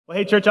Well,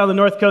 hey, church on the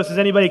North Coast, is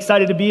anybody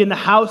excited to be in the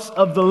house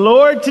of the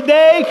Lord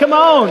today? Come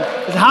on.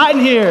 It's hot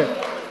in here.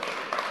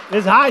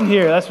 It's hot in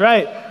here. That's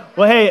right.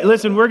 Well, hey,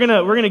 listen, we're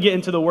gonna get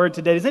into the Word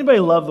today. Does anybody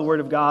love the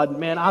Word of God?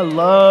 Man, I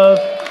love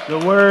the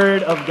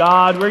Word of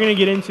God. We're gonna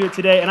get into it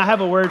today, and I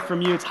have a word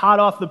from you. It's hot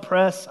off the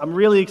press. I'm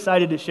really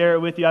excited to share it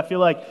with you. I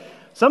feel like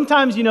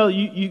sometimes,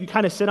 you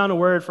kind of sit on a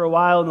word for a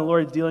while, and the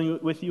Lord's dealing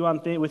with you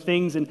with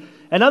things, and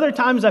other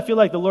times I feel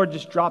like the Lord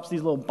just drops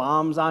these little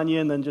bombs on you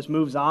and then just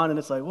moves on, and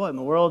it's like, what in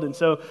the world? And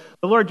so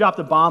the Lord dropped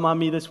a bomb on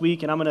me this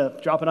week, and I'm gonna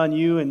drop it on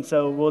you, and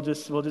so we'll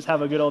just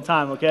have a good old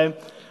time, okay?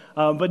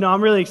 But no,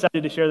 I'm really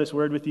excited to share this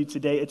word with you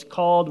today. It's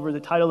called, where the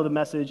title of the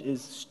message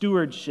is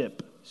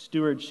Stewardship.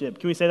 Stewardship.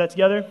 Can we say that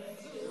together?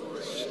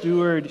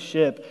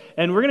 Stewardship.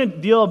 And we're going to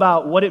deal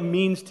about what it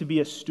means to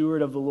be a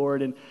steward of the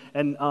Lord. And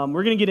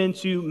we're going to get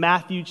into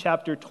Matthew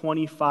chapter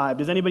 25.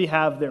 Does anybody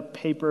have their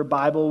paper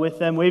Bible with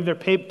them? Wave your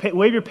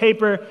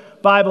paper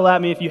Bible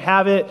at me if you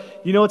have it.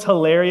 You know what's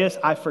hilarious?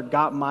 I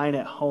forgot mine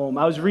at home.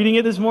 I was reading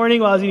it this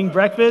morning while I was eating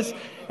breakfast,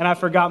 and I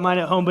forgot mine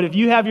at home. But if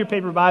you have your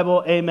paper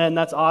Bible, amen,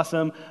 that's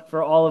awesome.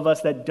 For all of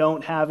us that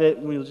don't have it,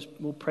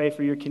 we'll pray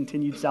for your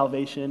continued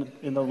salvation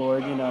in the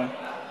Lord,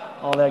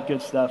 all that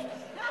good stuff.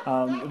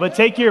 But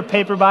take your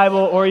paper Bible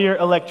or your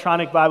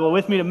electronic Bible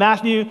with me to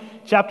Matthew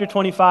chapter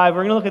 25. We're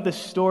going to look at the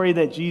story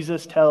that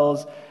Jesus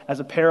tells as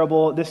a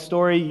parable. This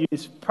story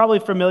is probably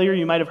familiar.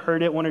 You might have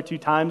heard it one or two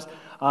times.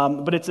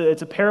 But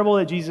it's a parable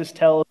that Jesus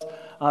tells.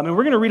 And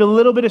we're going to read a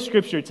little bit of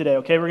scripture today,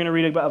 okay? We're going to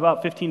read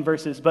about 15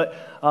 verses. But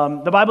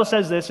the Bible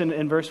says this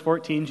in verse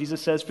 14.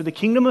 Jesus says, "For the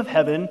kingdom of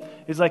heaven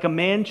is like a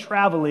man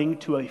traveling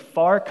to a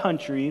far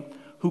country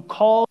who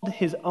called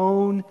his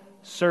own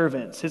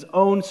servants." His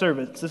own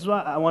servants. This is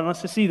why I want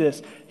us to see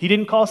this. He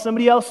didn't call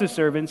somebody else's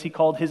servants. He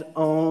called his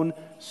own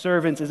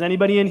servants. Is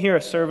anybody in here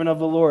a servant of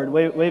the Lord?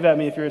 Wave at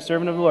me if you're a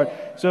servant of the Lord.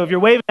 So if you're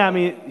waving at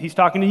me, he's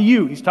talking to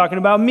you. He's talking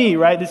about me,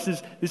 right? This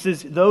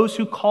is those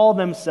who call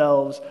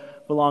themselves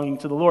belonging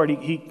to the Lord.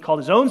 He called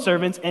his own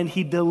servants, and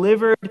he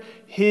delivered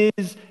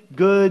his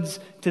goods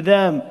to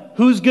them.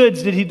 Whose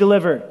goods did he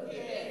deliver?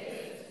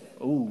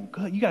 Oh,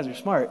 good. You guys are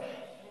smart.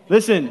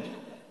 Listen,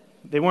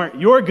 they weren't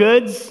your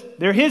goods,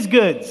 they're his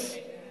goods,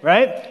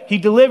 right? He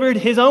delivered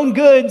his own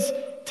goods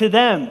to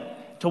them.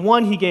 To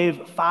one he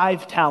gave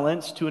 5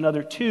 talents, to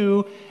another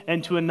 2,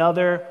 and to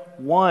another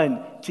 1,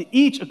 to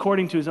each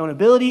according to his own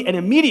ability, and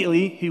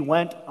immediately he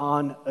went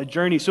on a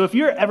journey. So if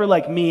you're ever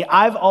like me,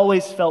 I've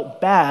always felt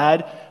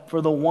bad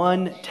for the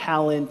 1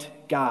 talent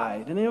guy.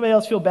 Did anybody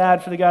else feel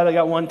bad for the guy that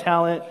got 1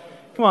 talent?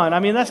 Come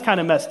on, that's kind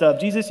of messed up.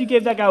 Jesus, you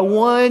gave that guy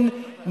 1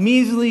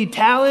 measly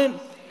talent?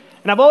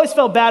 And I've always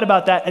felt bad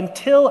about that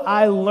until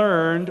I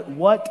learned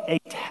what a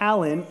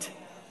talent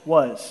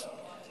was.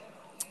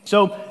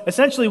 So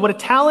essentially what a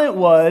talent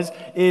was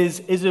is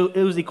it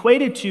was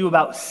equated to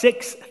about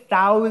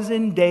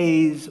 6,000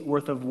 days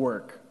worth of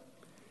work.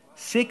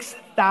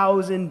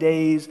 6,000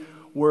 days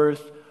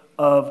worth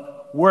of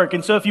work.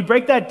 And so if you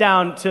break that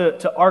down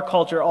to our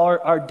culture,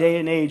 our day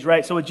and age,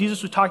 right? So what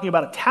Jesus was talking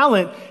about a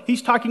talent,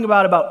 he's talking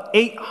about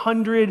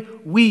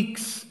 800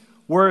 weeks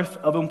worth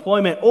of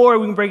employment. Or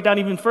we can break it down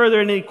even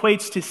further, and it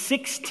equates to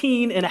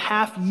 16 and a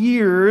half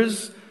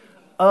years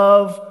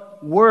of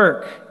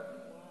work.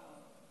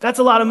 That's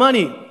a lot of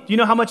money. Do you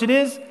know how much it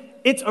is?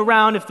 It's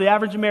around, if the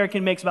average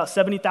American makes about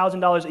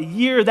 $70,000 a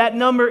year, that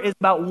number is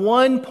about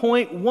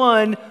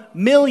 $1.1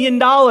 million.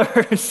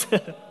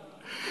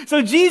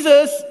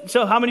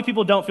 So how many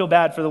people don't feel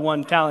bad for the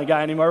 1 talent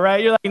guy anymore,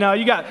 right? You're like, no,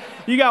 you got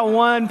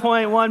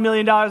 $1.1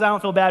 million. I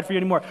don't feel bad for you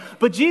anymore.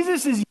 But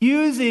Jesus is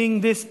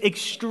using this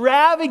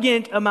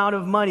extravagant amount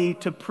of money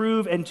to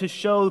prove and to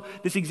show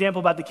this example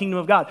about the kingdom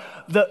of God.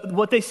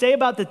 What they say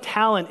about the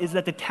talent is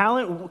that the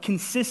talent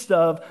consists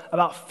of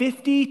about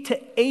 50 to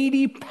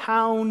 80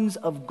 pounds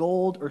of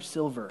gold or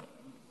silver.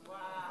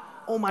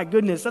 Oh my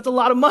goodness, that's a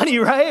lot of money,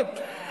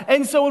 right?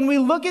 And so when we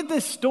look at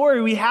this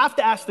story, we have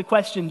to ask the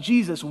question,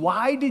 Jesus,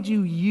 why did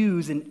you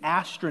use an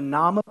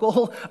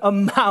astronomical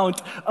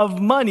amount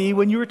of money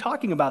when you were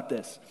talking about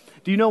this?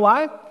 Do you know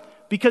why?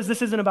 Because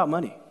this isn't about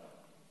money.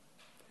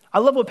 I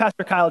love what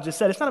Pastor Kyle just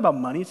said. It's not about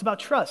money, it's about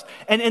trust.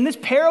 And in this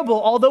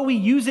parable, although we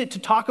use it to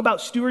talk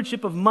about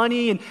stewardship of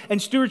money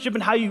and stewardship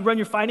and how you run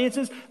your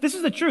finances, this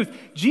is the truth.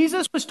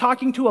 Jesus was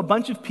talking to a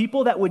bunch of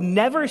people that would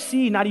never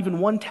see not even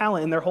 1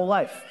 talent in their whole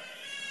life.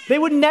 They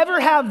would never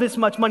have this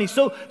much money.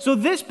 So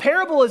this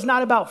parable is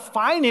not about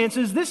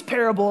finances. This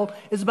parable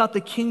is about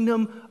the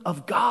kingdom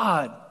of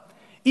God.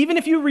 Even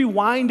if you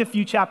rewind a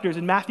few chapters,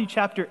 in Matthew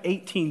chapter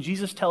 18,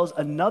 Jesus tells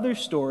another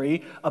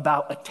story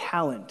about a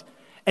talent.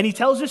 And he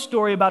tells this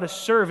story about a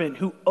servant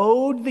who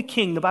owed the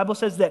king. The Bible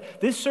says that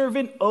this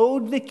servant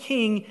owed the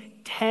king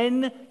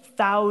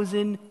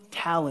 10,000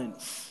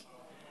 talents.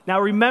 Now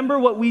remember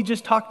what we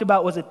just talked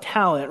about was a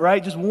talent,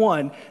 right? Just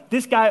 1.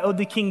 This guy owed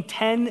the king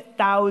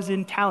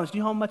 10,000 talents. Do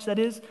you know how much that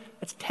is?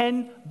 That's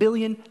 $10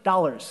 billion.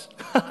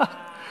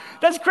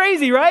 That's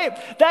crazy, right?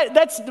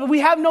 We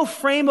have no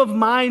frame of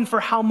mind for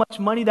how much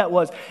money that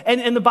was.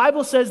 And the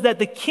Bible says that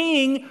the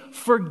king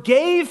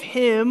forgave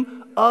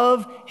him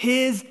of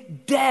his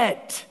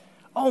debt.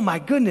 Oh my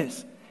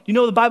goodness. You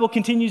know, the Bible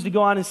continues to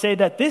go on and say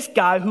that this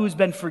guy who's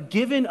been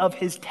forgiven of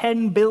his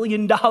 $10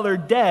 billion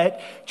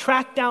debt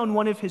tracked down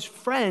one of his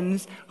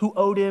friends who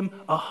owed him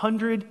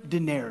 100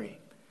 denarii.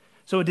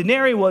 So a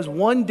denarii was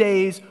 1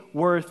 day's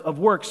worth of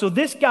work. So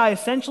this guy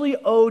essentially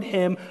owed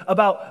him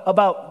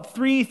about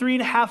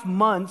 3.5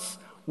 months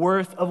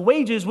worth of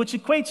wages, which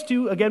equates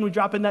to, again, we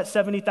drop in that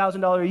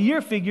 $70,000 a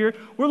year figure,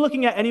 we're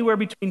looking at anywhere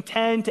between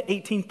 $10,000 to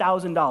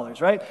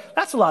 $18,000, right?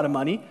 That's a lot of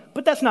money,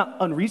 but that's not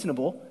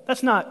unreasonable.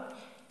 That's not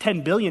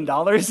 $10 billion,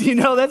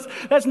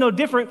 that's no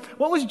different.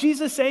 What was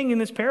Jesus saying in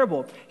this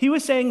parable? He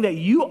was saying that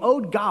you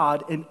owed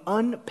God an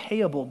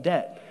unpayable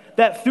debt.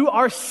 That through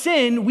our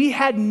sin, we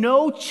had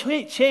no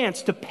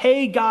chance to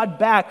pay God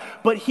back,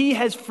 but he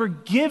has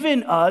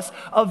forgiven us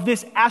of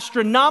this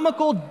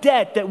astronomical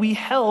debt that we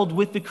held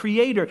with the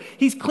Creator.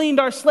 He's cleaned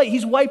our slate.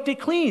 He's wiped it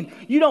clean.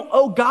 You don't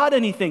owe God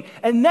anything.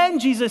 And then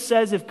Jesus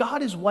says, if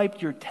God has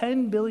wiped your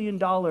 $10 billion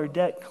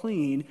debt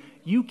clean,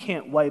 you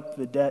can't wipe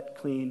the debt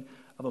clean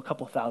of a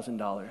couple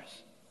 $1,000s.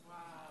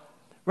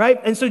 Right?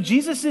 And so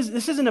this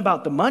isn't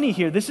about the money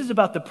here. This is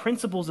about the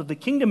principles of the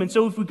kingdom. And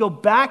so if we go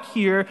back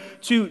here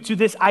to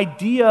this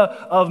idea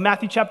of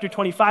Matthew chapter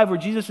 25, where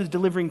Jesus is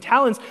delivering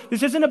talents,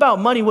 this isn't about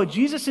money. What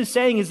Jesus is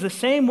saying is the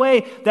same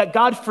way that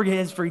God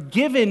has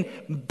forgiven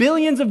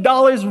billions of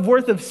dollars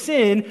worth of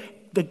sin,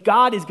 that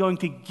God is going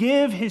to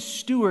give his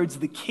stewards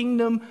the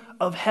kingdom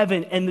of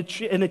heaven and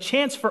the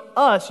chance for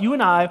us, you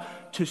and I,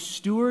 to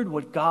steward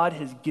what God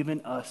has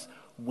given us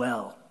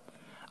well.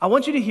 I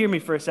want you to hear me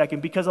for a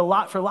second, because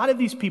for a lot of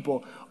these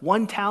people,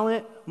 one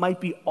talent might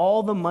be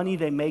all the money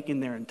they make in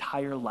their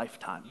entire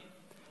lifetime.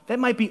 That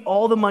might be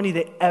all the money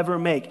they ever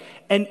make.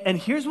 And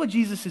here's what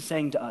Jesus is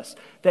saying to us,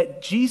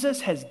 that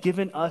Jesus has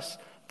given us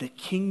the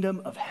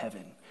kingdom of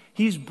heaven.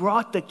 He's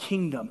brought the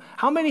kingdom.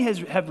 How many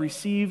have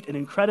received an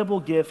incredible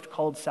gift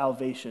called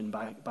salvation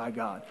by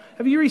God?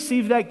 Have you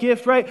received that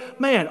gift,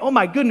 right? Man, oh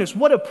my goodness,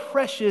 what a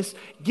precious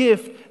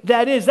gift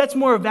that is. That's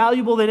more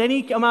valuable than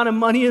any amount of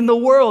money in the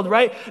world,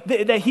 right?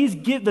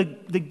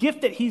 The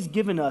gift that he's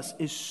given us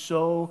is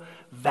so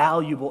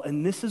valuable.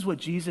 And this is what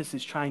Jesus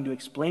is trying to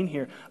explain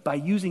here by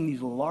using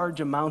these large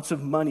amounts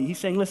of money. He's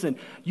saying, listen,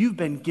 you've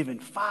been given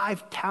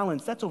 5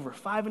 talents. That's over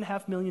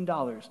 $5.5 million.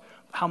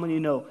 How many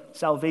know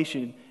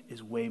salvation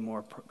is way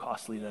more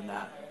costly than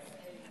that?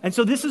 And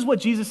so this is what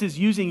Jesus is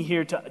using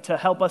here to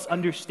help us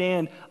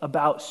understand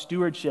about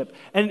stewardship.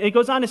 And it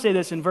goes on to say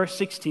this in verse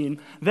 16.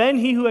 Then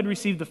he who had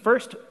received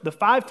the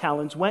 5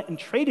 talents went and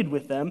traded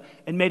with them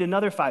and made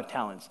another 5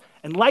 talents.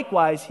 And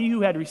likewise, he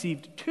who had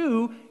received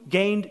 2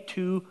 gained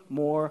 2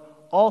 more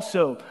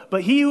also.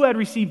 But he who had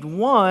received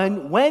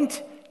 1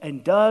 went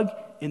and dug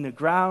in the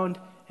ground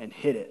and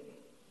hid it.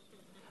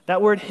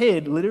 That word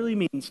hid literally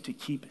means to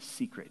keep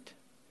secret.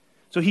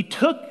 So he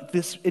took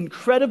this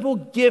incredible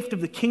gift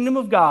of the kingdom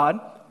of God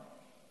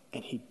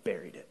and he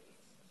buried it.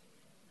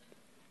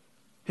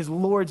 His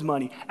Lord's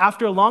money.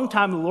 After a long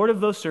time, the Lord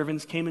of those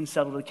servants came and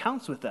settled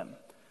accounts with them.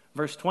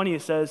 Verse 20,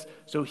 it says,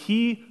 so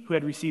he who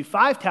had received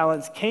 5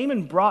 talents came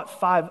and brought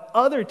 5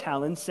 other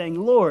talents, saying,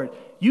 Lord,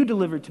 you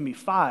delivered to me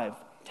 5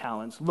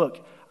 talents.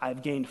 Look, I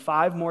have gained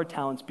 5 more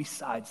talents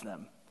besides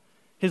them.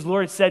 His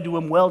Lord said to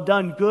him, well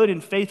done, good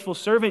and faithful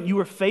servant. You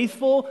were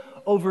faithful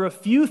over a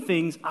few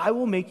things. I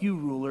will make you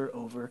ruler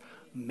over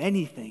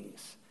many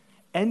things.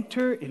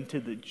 Enter into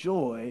the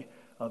joy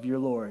of your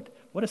Lord.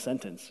 What a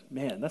sentence.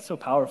 Man, that's so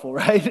powerful,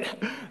 right?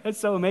 That's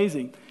so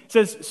amazing. It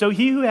says, so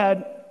he who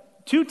had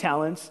 2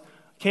 talents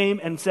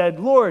came and said,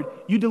 Lord,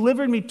 you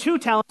delivered me 2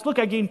 talents. Look,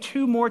 I gained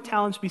 2 more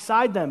talents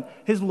beside them.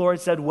 His Lord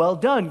said, well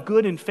done,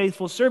 good and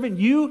faithful servant.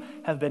 You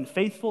have been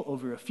faithful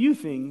over a few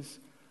things.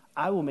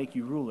 I will make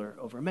you ruler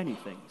over many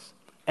things.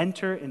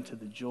 Enter into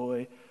the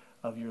joy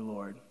of your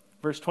Lord.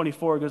 Verse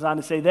 24 goes on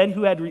to say, then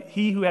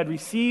he who had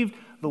received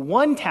the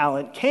 1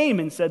 talent came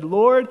and said,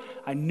 Lord,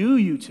 I knew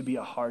you to be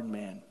a hard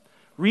man,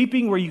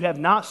 reaping where you have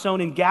not sown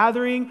and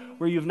gathering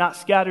where you have not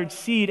scattered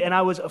seed. And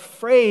I was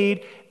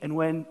afraid and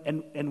went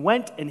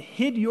and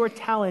hid your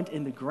talent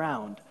in the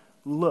ground.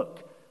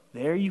 Look,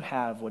 there you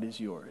have what is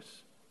yours.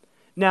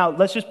 Now,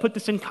 let's just put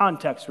this in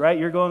context, right?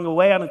 You're going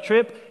away on a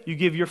trip. You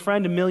give your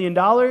friend $1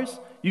 million.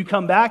 You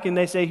come back and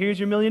they say, here's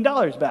your $1 million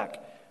back.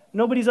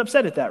 Nobody's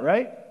upset at that,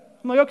 right?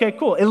 I'm like, okay,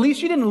 cool. At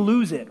least you didn't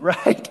lose it,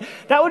 right?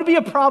 That would be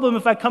a problem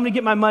if I come to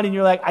get my money and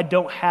you're like, I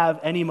don't have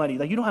any money.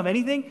 Like, you don't have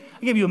anything?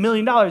 I gave you $1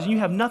 million and you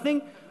have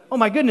nothing? Oh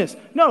my goodness.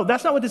 No,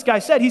 that's not what this guy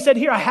said. He said,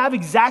 here, I have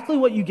exactly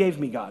what you gave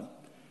me, God.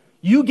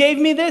 You gave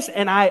me this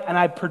and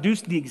I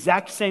produced the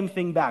exact same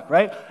thing back,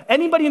 right?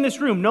 Anybody in this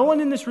room, no one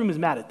in this room is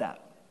mad at that.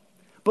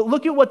 But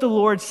look at what the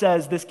Lord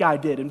says this guy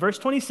did. In verse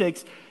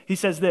 26, he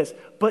says this,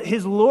 but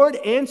his Lord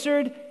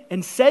answered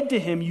and said to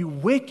him, you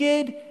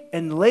wicked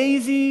and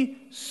lazy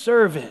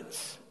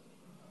servants.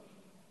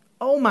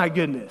 Oh my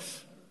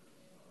goodness.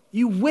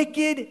 You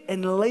wicked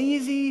and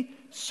lazy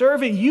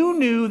servant. You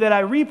knew that I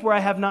reap where I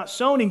have not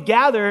sown and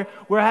gather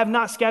where I have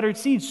not scattered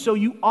seeds. So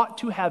you ought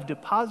to have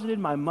deposited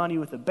my money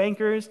with the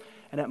bankers,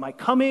 and at my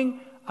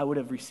coming I would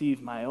have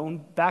received my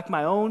own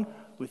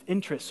with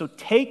interest. So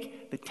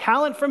take the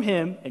talent from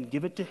him and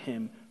give it to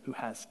him who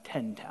has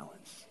 10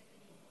 talents.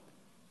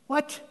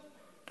 What?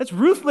 That's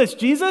ruthless,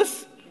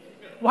 Jesus.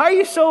 Why are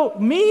you so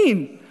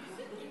mean?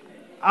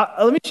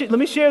 Let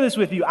me share this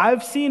with you.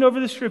 I've seen over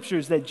the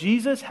scriptures that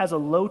Jesus has a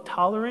low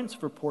tolerance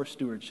for poor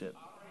stewardship.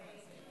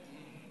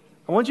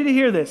 I want you to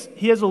hear this.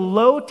 He has a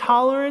low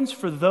tolerance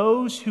for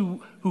those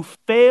who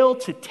fail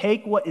to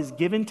take what is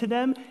given to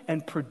them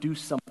and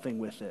produce something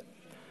with it.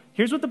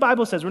 Here's what the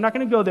Bible says. We're not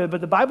going to go there,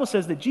 but the Bible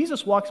says that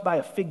Jesus walks by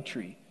a fig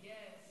tree.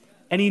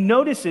 And he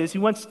notices, he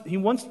wants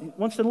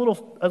a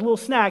little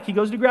snack. He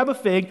goes to grab a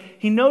fig.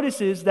 He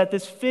notices that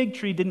this fig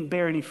tree didn't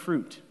bear any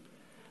fruit.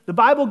 The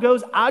Bible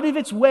goes out of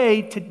its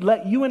way to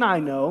let you and I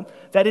know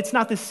that it's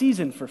not the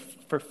season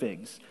for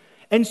figs.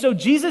 And so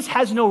Jesus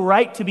has no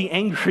right to be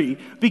angry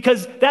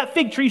because that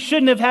fig tree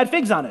shouldn't have had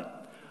figs on it.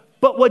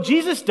 But what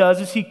Jesus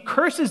does is he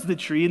curses the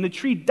tree and the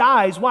tree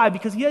dies. Why?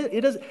 Because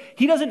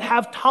he doesn't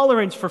have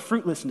tolerance for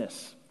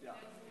fruitlessness.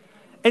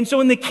 And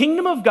so in the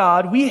kingdom of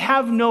God, we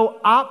have no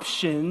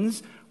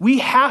options. We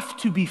have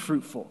to be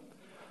fruitful.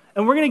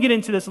 And we're going to get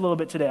into this a little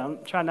bit today.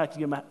 I'm trying not to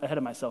get ahead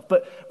of myself.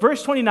 But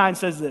verse 29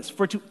 says this,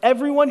 "For to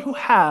everyone who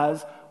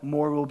has,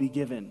 more will be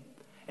given,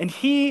 and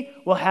he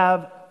will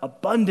have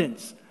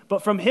abundance.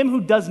 But from him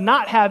who does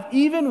not have,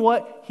 even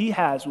what he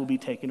has will be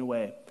taken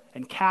away.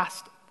 And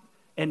cast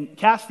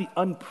the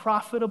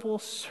unprofitable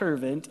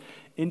servant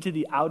into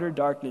the outer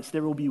darkness.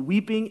 There will be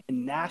weeping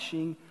and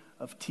gnashing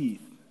of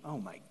teeth." Oh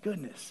my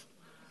goodness.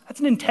 That's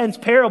an intense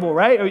parable,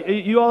 right? Are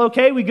you all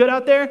okay? We good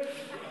out there?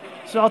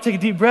 So I'll take a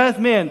deep breath.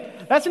 Man,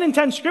 that's an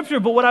intense scripture,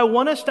 but what I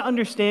want us to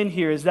understand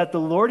here is that the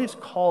Lord has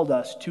called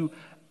us to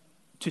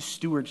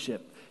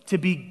stewardship, to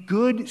be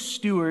good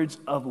stewards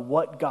of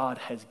what God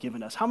has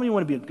given us. How many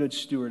want to be a good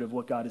steward of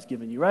what God has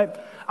given you, right?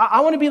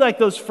 I want to be like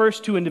those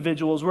first two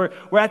individuals where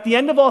at the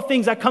end of all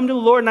things, I come to the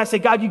Lord and I say,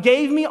 "God, you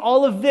gave me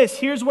all of this.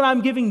 Here's what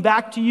I'm giving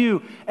back to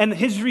you." And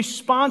his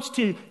response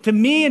to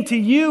me and to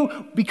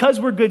you, because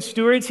we're good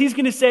stewards, he's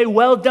going to say,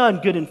 "Well done,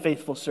 good and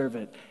faithful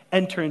servant.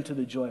 Enter into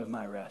the joy of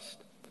my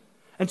rest."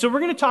 And so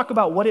we're going to talk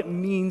about what it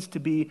means to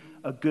be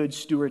a good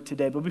steward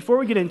today. But before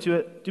we get into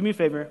it, do me a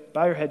favor,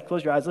 bow your head,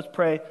 close your eyes, let's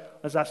pray.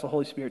 Let's ask the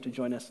Holy Spirit to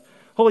join us.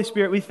 Holy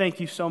Spirit, we thank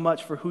you so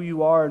much for who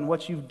you are and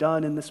what you've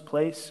done in this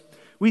place.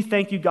 We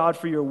thank you, God,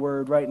 for your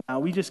word right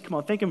now. We just, come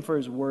on, thank him for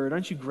his word.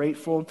 Aren't you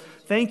grateful?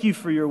 Thank you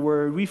for your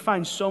word. We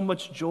find so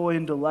much joy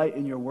and delight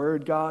in your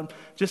word, God.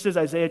 Just as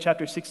Isaiah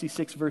chapter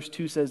 66, verse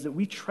 2 says that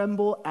we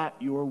tremble at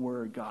your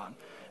word, God.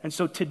 And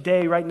so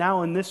today, right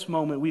now in this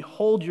moment, we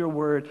hold your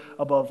word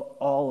above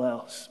all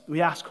else.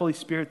 We ask, Holy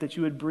Spirit, that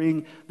you would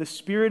bring the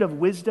spirit of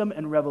wisdom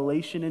and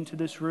revelation into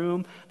this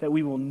room, that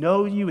we will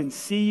know you and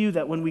see you,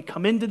 that when we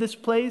come into this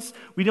place,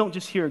 we don't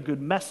just hear a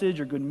good message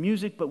or good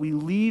music, but we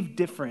leave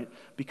different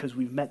because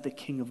we've met the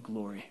King of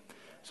glory.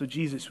 So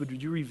Jesus,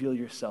 would you reveal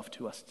yourself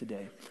to us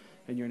today?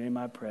 In your name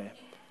I pray.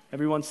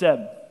 Everyone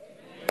said,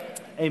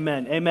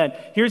 Amen. Amen.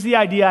 Here's the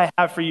idea I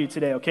have for you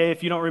today, okay?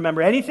 If you don't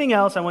remember anything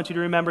else, I want you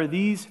to remember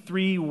these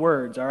 3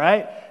 words, all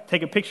right?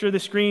 Take a picture of the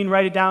screen,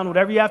 write it down,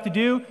 whatever you have to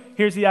do.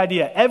 Here's the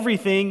idea.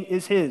 Everything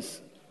is his.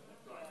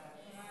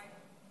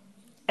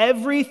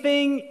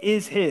 Everything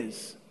is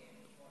his.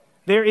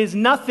 There is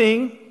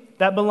nothing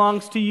that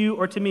belongs to you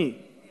or to me.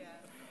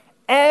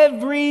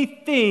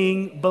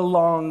 Everything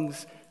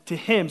belongs to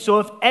him. So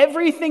if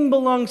everything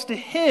belongs to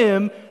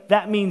him,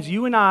 that means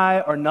you and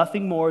I are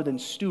nothing more than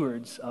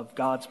stewards of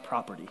God's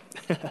property.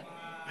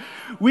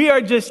 We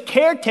are just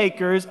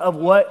caretakers of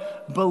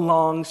what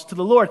belongs to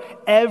the Lord.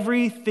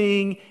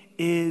 Everything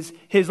is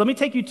his. Let me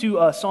take you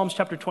to Psalms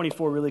chapter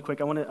 24 really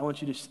quick. I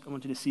want you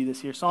to see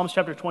this here. Psalms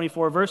chapter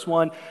 24, verse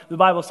 1, the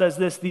Bible says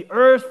this, "The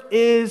earth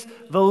is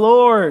the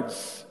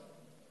Lord's."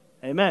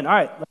 Amen. All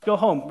right, let's go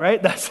home,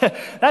 right? That's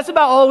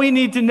about all we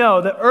need to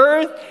know. The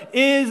earth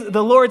is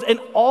the Lord's and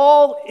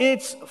all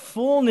its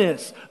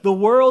fullness, the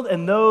world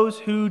and those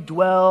who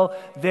dwell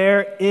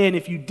therein.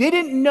 If you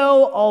didn't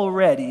know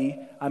already,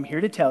 I'm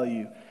here to tell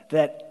you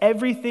that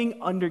everything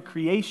under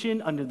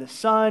creation, under the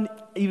sun,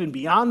 even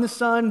beyond the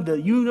sun, the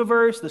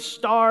universe, the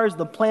stars,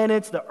 the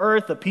planets, the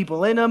earth, the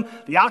people in them,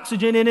 the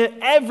oxygen in it,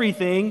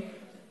 everything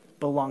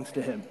belongs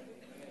to him.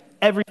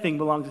 Everything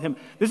belongs to him.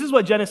 This is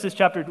what Genesis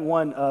chapter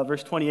 1,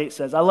 verse 28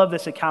 says. I love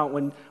this account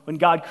when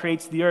God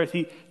creates the earth.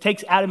 He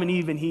takes Adam and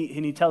Eve and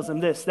he tells them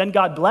this. Then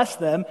God blessed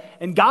them,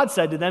 and God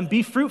said to them,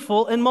 "Be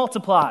fruitful and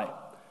multiply.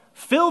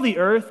 Fill the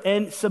earth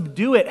and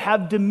subdue it.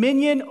 Have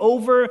dominion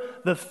over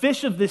the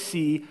fish of the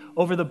sea,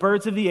 over the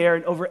birds of the air,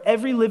 and over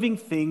every living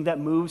thing that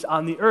moves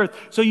on the earth."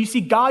 So you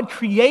see, God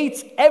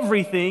creates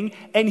everything,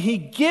 and he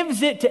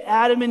gives it to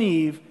Adam and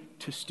Eve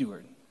to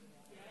steward.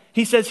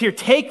 He says here,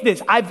 take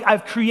this.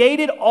 I've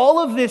created all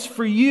of this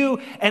for you,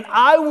 and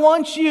I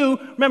want you.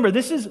 Remember,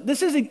 this is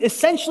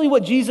essentially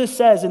what Jesus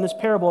says in this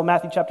parable in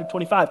Matthew chapter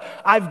 25.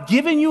 I've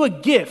given you a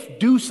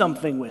gift. Do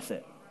something with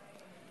it.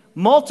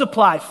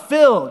 Multiply,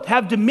 fill,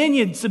 have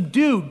dominion,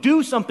 subdue,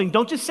 do something.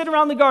 Don't just sit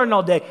around the garden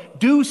all day.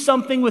 Do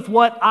something with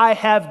what I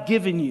have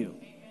given you.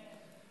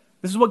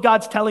 This is what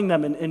God's telling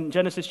them in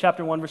Genesis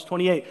chapter 1, verse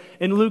 28.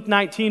 In Luke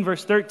 19,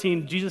 verse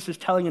 13, Jesus is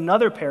telling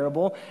another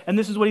parable, and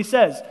this is what he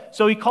says.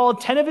 So he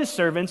called 10 of his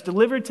servants,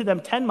 delivered to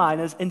them 10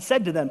 minas, and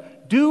said to them,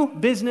 do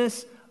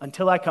business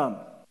until I come.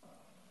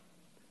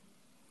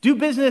 Do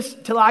business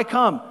till I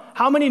come.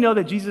 How many know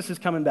that Jesus is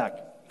coming back?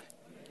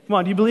 Come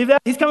on, do you believe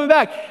that? He's coming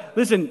back.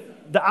 Listen,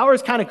 the hour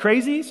is kind of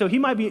crazy, so he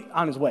might be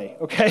on his way,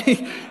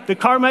 okay? The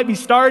car might be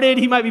started.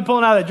 He might be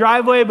pulling out of the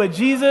driveway, but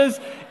Jesus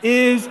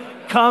is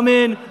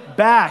coming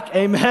back.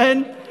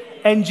 Amen?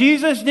 And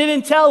Jesus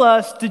didn't tell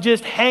us to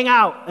just hang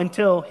out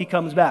until he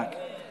comes back.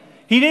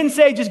 He didn't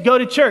say just go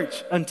to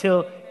church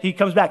until he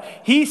comes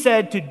back. He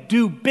said to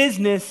do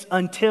business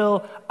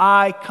until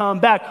I come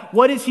back.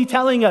 What is he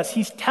telling us?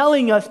 He's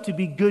telling us to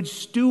be good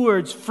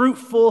stewards,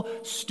 fruitful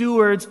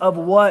stewards of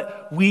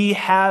what we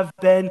have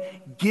been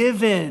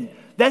given.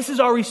 This is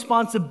our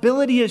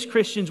responsibility as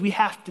Christians. We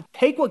have to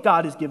take what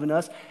God has given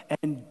us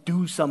and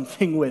do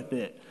something with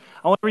it.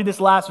 I want to read this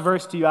last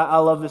verse to you. I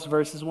love this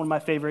verse. This is one of my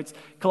favorites.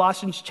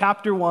 Colossians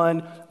chapter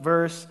 1,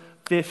 verse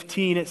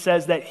 15. It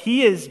says that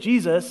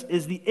Jesus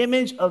is the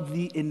image of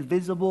the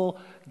invisible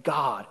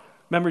God.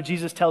 Remember,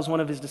 Jesus tells one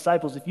of his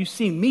disciples, if you've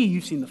seen me,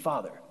 you've seen the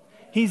Father.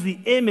 He's the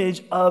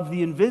image of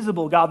the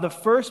invisible God, the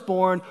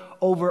firstborn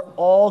over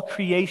all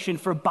creation.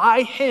 For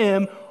by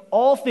him,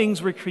 all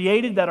things were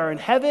created that are in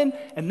heaven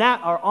and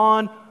that are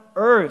on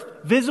earth,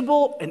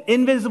 visible and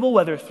invisible,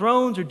 whether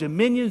thrones or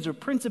dominions or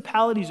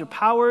principalities or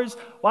powers.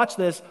 Watch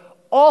this.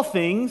 All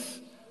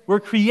things were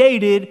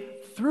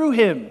created through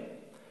him.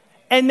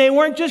 And they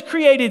weren't just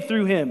created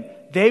through him.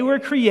 They were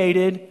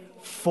created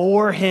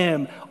for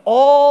him.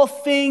 All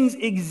things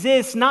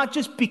exist not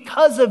just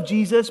because of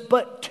Jesus,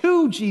 but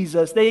to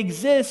Jesus. They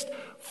exist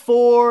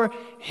for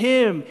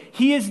him.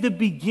 He is the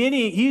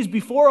beginning. He is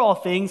before all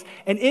things,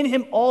 and in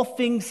him all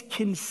things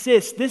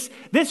consist. This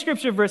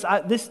scripture verse,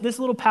 this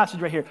little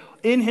passage right here,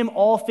 in him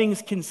all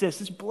things consist.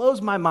 This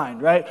blows my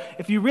mind, right?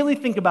 If you really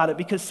think about it,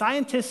 because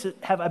scientists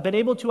have been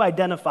able to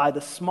identify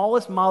the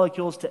smallest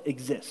molecules to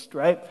exist,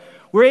 right?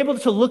 We're able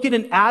to look at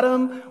an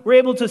atom. We're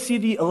able to see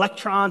the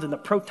electrons and the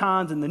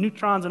protons and the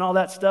neutrons and all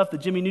that stuff, the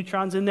Jimmy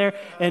Neutrons in there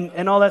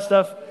and all that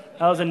stuff.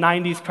 That was a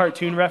 90s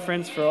cartoon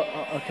reference for,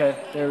 okay,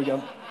 there we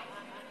go.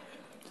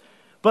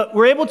 But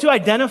we're able to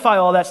identify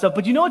all that stuff.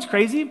 But you know what's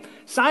crazy?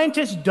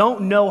 Scientists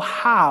don't know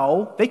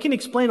how. They can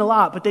explain a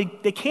lot, but they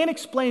can't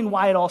explain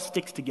why it all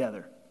sticks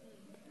together.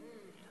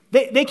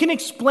 They can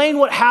explain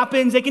what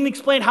happens. They can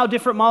explain how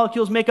different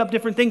molecules make up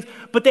different things,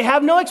 but they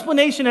have no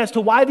explanation as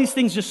to why these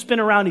things just spin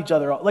around each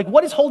other. Like,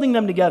 what is holding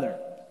them together?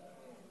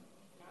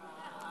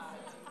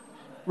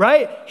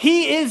 Right?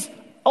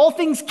 All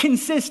things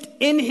consist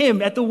in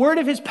him. At the word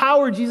of his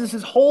power, Jesus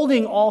is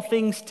holding all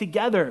things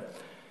together.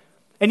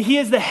 And he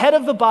is the head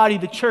of the body,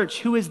 the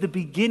church, who is the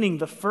beginning,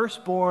 the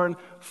firstborn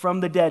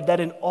from the dead, that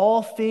in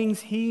all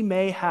things he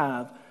may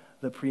have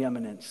the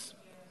preeminence.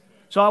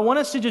 So I want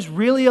us to just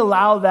really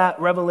allow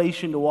that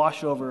revelation to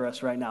wash over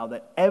us right now,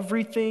 that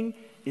everything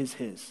is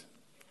his.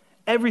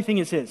 Everything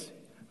is his.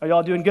 Are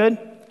y'all doing good?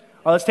 All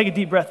right, let's take a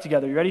deep breath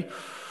together. You ready?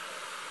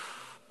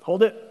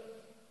 Hold it.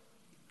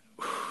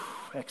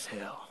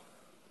 Exhale.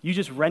 You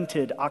just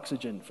rented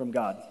oxygen from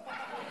God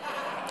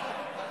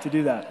to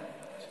do that.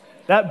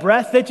 That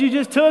breath that you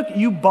just took,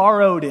 you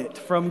borrowed it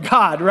from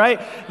God, right?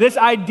 This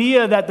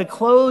idea that the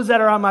clothes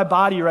that are on my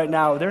body right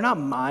now, they're not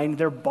mine,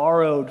 they're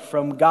borrowed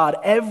from God.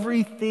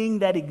 Everything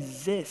that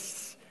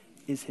exists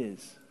is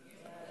his.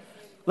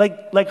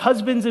 Like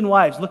husbands and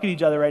wives, look at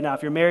each other right now.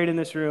 If you're married in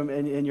this room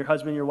and your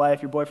husband, your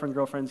wife, your boyfriend,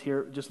 girlfriend's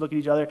here, just look at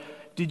each other.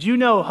 Did you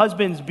know,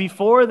 husbands,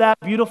 before that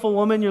beautiful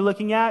woman you're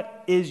looking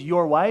at is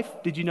your wife,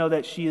 did you know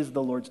that she is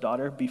the Lord's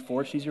daughter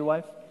before she's your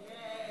wife?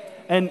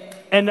 And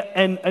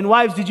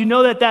wives, did you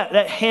know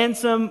that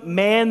handsome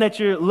man that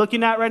you're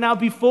looking at right now,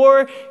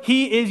 before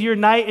he is your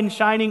knight in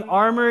shining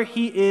armor,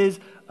 he is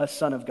a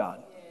son of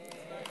God?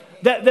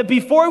 That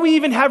before we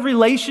even have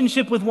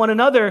relationship with one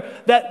another,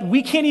 that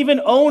we can't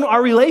even own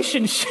our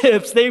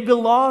relationships. They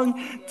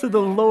belong to the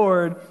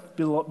Lord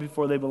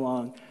before they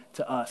belong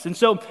to us. And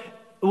so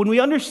when we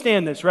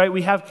understand this, right,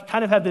 we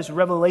have this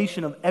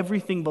revelation of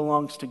everything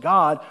belongs to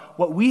God.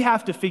 What we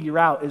have to figure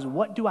out is,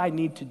 what do I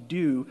need to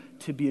do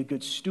to be a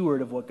good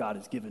steward of what God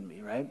has given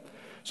me, right?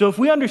 So if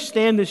we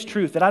understand this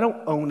truth, that I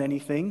don't own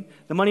anything,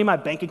 the money in my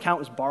bank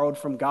account is borrowed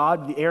from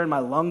God, the air in my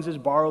lungs is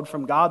borrowed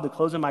from God, the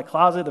clothes in my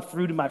closet, the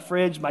fruit in my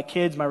fridge, my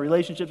kids, my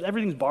relationships,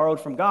 everything's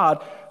borrowed from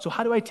God. So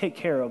how do I take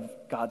care of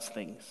God's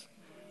things?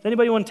 Does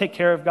anybody want to take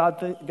care of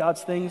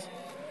God's things?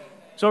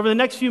 So over the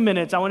next few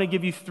minutes, I want to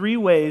give you 3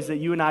 ways that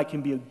you and I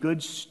can be a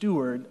good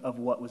steward of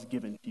what was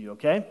given to you,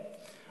 okay?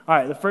 All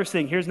right, the first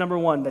thing, here's number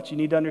 1 that you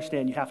need to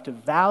understand. You have to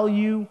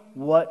value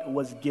what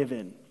was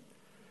given.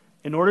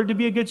 In order to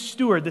be a good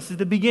steward, this is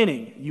the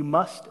beginning. You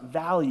must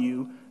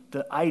value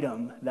the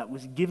item that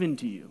was given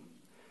to you.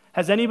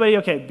 Has anybody,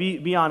 okay,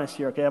 be honest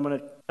here, okay? I'm going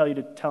to tell you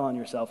to tell on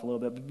yourself a little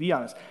bit, but be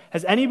honest.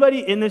 Has anybody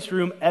in this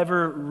room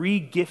ever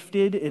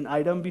re-gifted an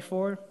item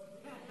before?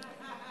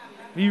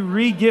 Have you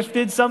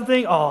re-gifted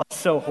something? Oh, it's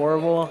so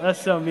horrible.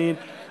 That's so mean.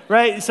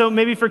 right? So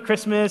maybe for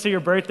Christmas or your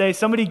birthday,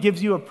 somebody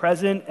gives you a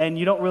present and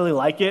you don't really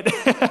like it.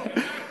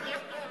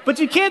 But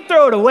you can't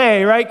throw it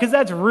away, right? Because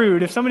that's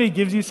rude. If somebody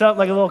gives you something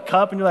like a little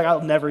cup and you're like, I'll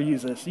never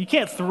use this. You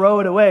can't throw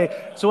it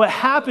away. So what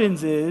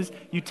happens is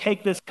you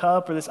take this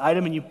cup or this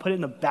item and you put it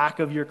in the back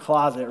of your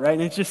closet, right?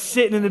 And it's just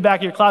sitting in the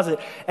back of your closet.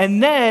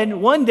 And then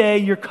one day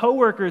your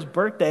coworker's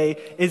birthday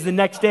is the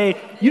next day.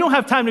 You don't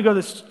have time to go to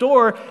the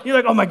store. You're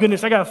like, oh my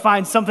goodness, I got to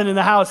find something in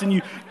the house. And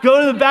you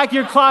go to the back of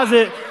your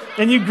closet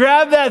and you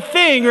grab that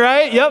thing,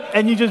 right? Yep.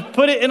 And you just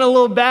put it in a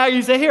little bag.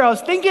 You say, here, I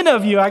was thinking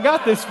of you. I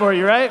got this for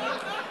you, right?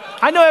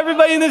 I know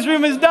everybody in this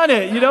room has done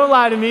it. You don't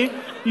lie to me.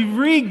 You've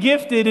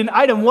re-gifted an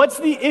item. What's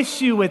the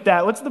issue with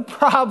that? What's the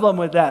problem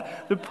with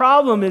that? The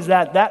problem is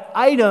that that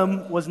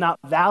item was not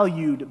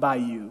valued by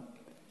you.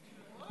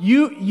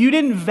 You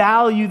didn't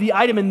value the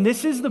item, and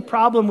this is the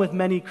problem with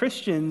many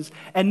Christians,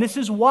 and this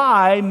is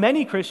why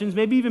many Christians,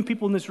 maybe even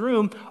people in this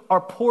room,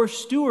 are poor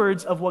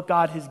stewards of what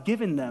God has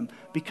given them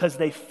because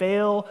they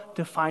fail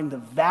to find the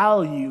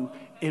value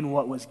in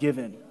what was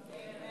given.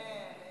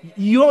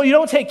 You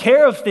don't take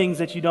care of things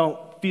that you don't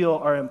feel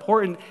are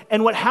important.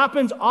 And what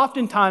happens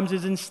oftentimes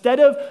is instead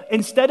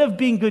of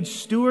being good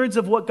stewards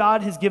of what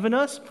God has given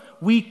us,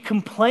 we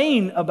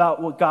complain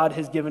about what God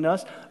has given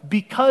us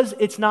because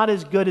it's not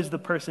as good as the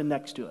person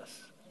next to us.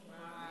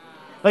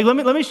 Like, let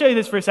me show you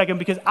this for a second,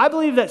 because I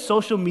believe that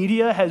social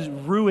media has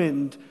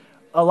ruined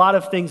a lot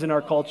of things in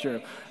our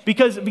culture.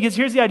 Because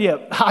here's the idea.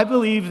 I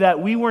believe that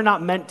we were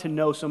not meant to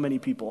know so many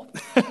people.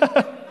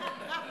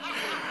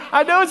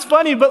 I know it's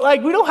funny, but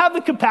like, we don't have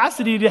the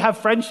capacity to have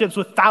friendships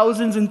with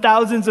thousands and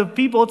thousands of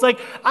people. It's like,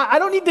 I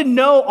don't need to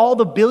know all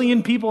the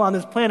billion people on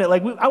this planet.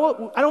 Like,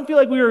 I don't feel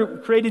like we were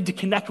created to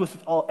connect with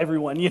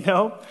everyone, you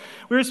know?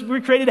 We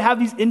were created to have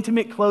these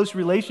intimate, close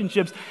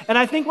relationships. And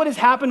I think what has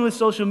happened with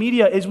social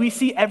media is we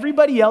see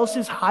everybody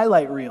else's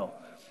highlight reel.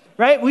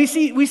 Right? We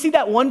see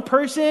that one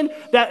person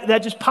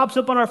that just pops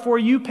up on our For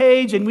You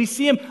page, and we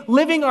see him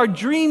living our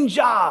dream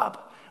job.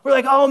 We're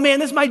like, oh man,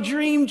 this is my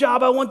dream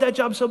job. I want that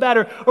job so bad.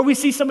 Or we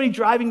see somebody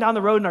driving down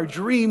the road in our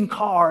dream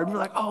car, and we're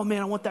like, oh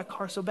man, I want that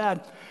car so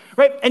bad.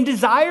 Right? And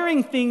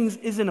desiring things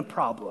isn't a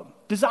problem.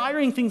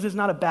 Desiring things is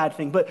not a bad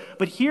thing. But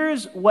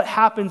here's what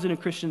happens in a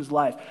Christian's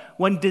life.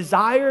 When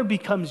desire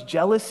becomes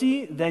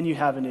jealousy, then you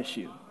have an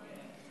issue.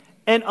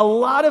 And a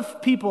lot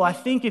of people, I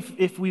think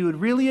if we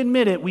would really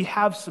admit it, we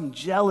have some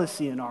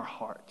jealousy in our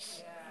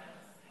hearts.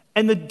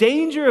 And the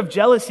danger of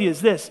jealousy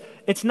is this.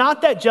 It's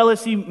not that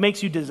jealousy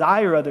makes you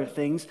desire other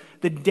things.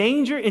 The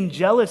danger in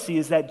jealousy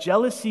is that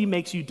jealousy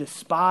makes you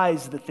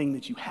despise the thing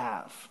that you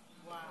have.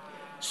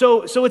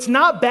 So it's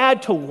not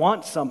bad to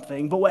want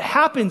something, but what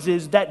happens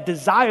is that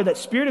desire, that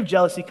spirit of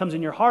jealousy comes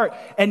in your heart,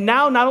 and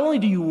now not only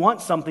do you want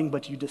something,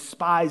 but you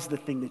despise the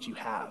thing that you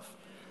have.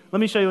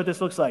 Let me show you what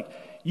this looks like.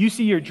 You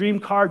see your dream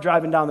car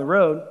driving down the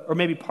road, or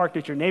maybe parked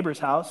at your neighbor's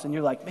house, and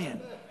you're like, man,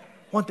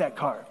 I want that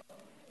car.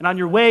 And on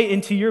your way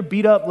into your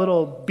beat-up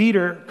little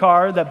beater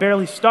car that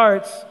barely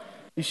starts,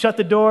 you shut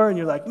the door, and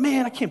you're like,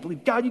 man, I can't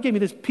believe, God, you gave me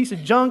this piece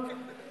of junk.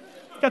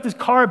 Got this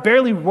car, it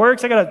barely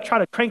works. I got to try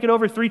to crank it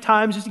over 3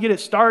 times just to get it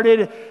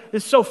started.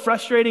 It's so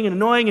frustrating and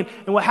annoying.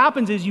 And what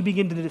happens is you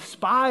begin to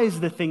despise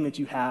the thing that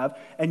you have,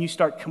 and you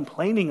start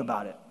complaining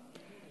about it.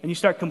 And you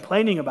start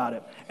complaining about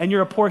it. And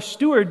you're a poor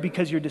steward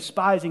because you're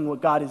despising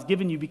what God has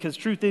given you, because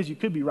truth is you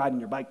could be riding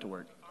your bike to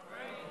work.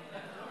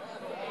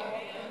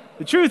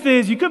 The truth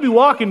is you could be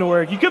walking to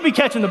work. You could be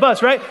catching the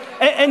bus, right?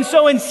 And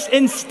so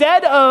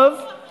instead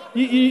of,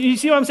 you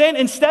see what I'm saying?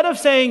 Instead of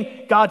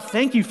saying, God,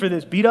 thank you for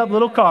this beat up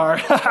little car.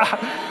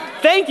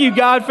 Thank you,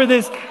 God, for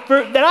this,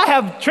 that I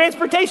have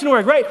transportation to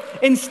work, right?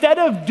 Instead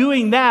of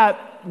doing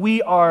that,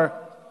 we are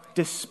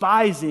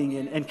despising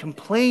and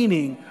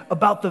complaining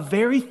about the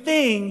very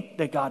thing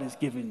that God has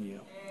given you.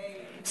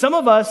 Some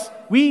of us,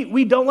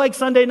 we don't like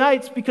Sunday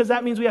nights because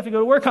that means we have to go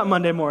to work on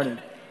Monday morning.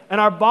 And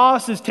our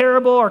boss is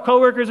terrible, our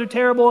coworkers are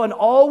terrible, and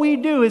all we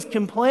do is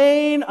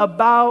complain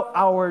about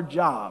our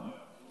job.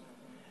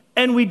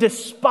 And we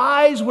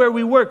despise where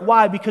we work.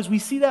 Why? Because we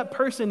see that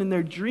person in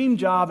their dream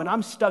job, and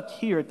I'm stuck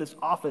here at this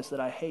office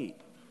that I hate.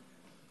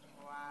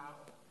 Wow.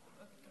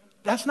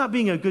 That's not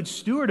being a good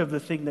steward of the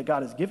thing that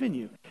God has given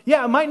you.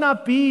 Yeah, it might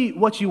not be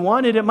what you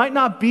wanted. It might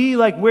not be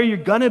like where you're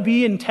going to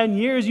be in 10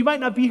 years. You might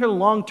not be here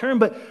long term,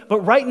 but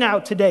right now,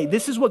 today,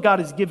 this is what God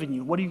has given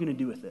you. What are you going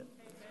to do with it?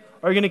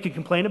 Are you going to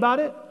complain about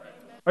it?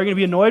 Are you going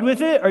to be annoyed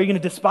with it? Are you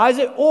going to despise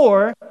it?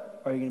 Or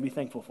are you going to be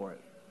thankful for it?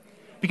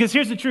 Because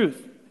here's the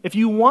truth. If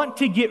you want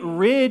to get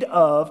rid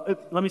of,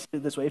 let me say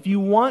it this way. If you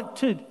want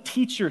to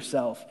teach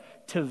yourself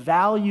to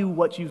value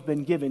what you've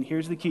been given,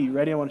 here's the key. You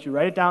ready? I want you to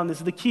write it down. This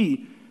is the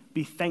key.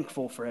 Be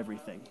thankful for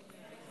everything.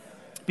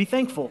 Be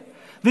thankful.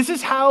 This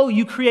is how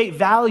you create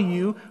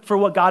value for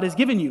what God has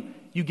given you.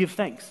 You give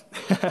thanks.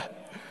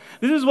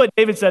 This is what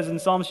David says in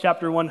Psalms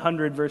chapter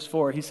 100, verse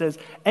 4. He says,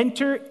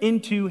 enter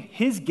into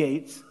his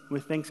gates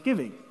with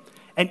thanksgiving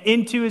and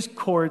into his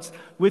courts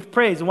with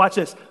praise. And watch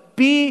this.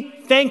 Be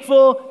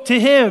thankful to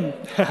him.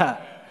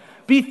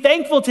 Be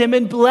thankful to him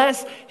and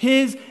bless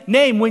his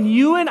name. When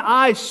you and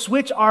I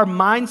switch our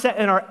mindset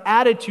and our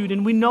attitude,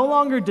 and we no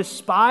longer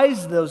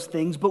despise those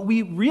things, but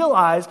we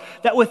realize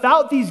that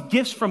without these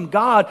gifts from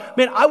God,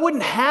 man, I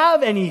wouldn't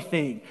have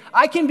anything.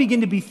 I can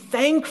begin to be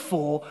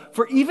thankful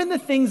for even the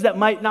things that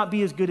might not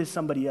be as good as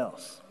somebody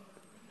else.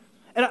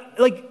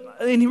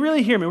 And you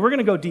really hear me. We're going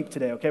to go deep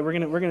today, okay? We're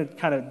going to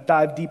kind of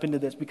dive deep into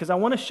this because I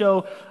want to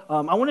show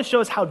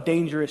us how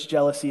dangerous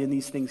jealousy and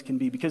these things can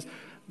be. Because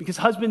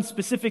husbands,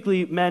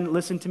 specifically men,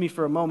 listen to me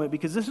for a moment,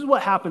 because this is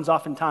what happens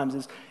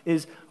oftentimes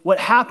is what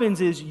happens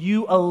is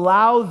you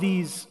allow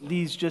these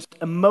just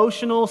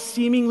emotional,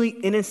 seemingly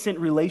innocent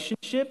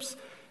relationships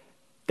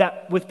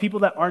that with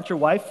people that aren't your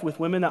wife, with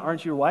women that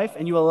aren't your wife,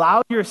 and you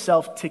allow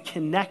yourself to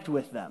connect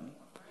with them.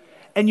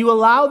 And you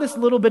allow this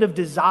little bit of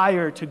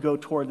desire to go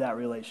toward that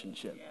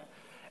relationship.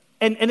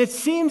 And it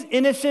seems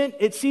innocent,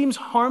 it seems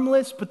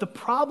harmless, but the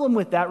problem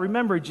with that,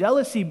 remember,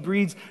 jealousy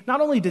breeds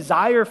not only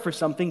desire for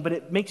something, but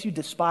it makes you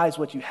despise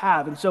what you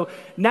have. And so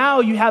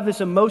now you have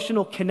this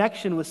emotional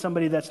connection with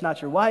somebody that's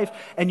not your wife,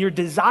 and you're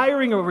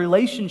desiring a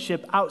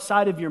relationship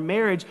outside of your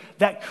marriage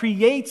that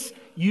creates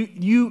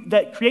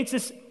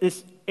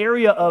this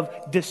area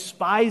of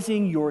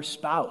despising your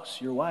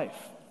spouse, your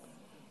wife.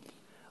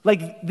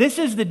 Like, this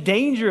is the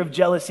danger of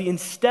jealousy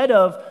instead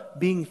of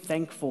being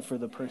thankful for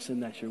the person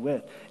that you're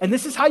with. And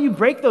this is how you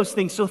break those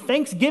things. So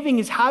Thanksgiving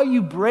is how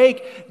you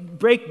break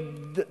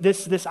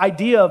this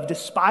idea of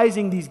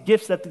despising these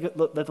gifts that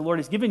the Lord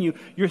has given you.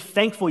 You're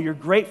thankful, you're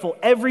grateful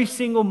every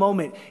single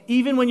moment.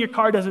 Even when your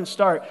car doesn't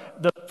start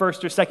the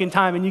first or second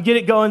time and you get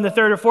it going the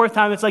third or fourth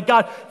time, it's like,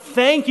 God,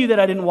 thank you that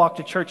I didn't walk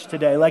to church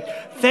today.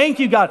 Like, thank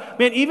you, God.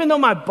 Man, even though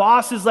my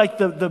boss is like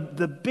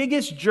the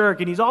biggest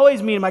jerk and he's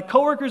always mean and my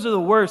coworkers are the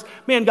worst,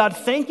 man, God,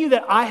 thank you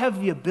that I have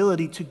the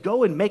ability to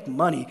go and make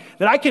money,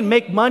 that I can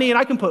make money and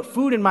I can put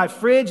food in my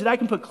fridge, that I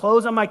can put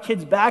clothes on my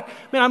kids' back.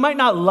 Man, I might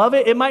not love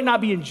it. It might not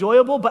be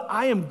enjoyable, but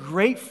I am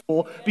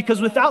grateful because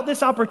without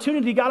this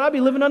opportunity, God, I'd be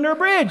living under a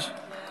bridge.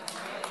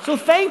 So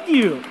thank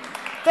you.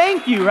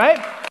 Thank you, right?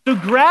 So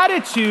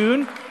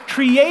gratitude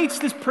creates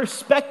this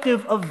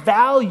perspective of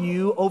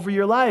value over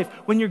your life.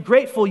 When you're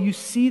grateful, you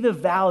see the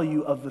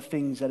value of the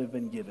things that have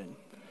been given.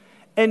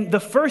 And the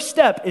first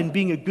step in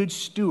being a good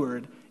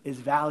steward is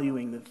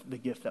valuing the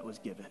gift that was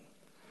given.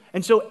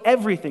 And so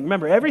everything,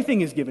 remember,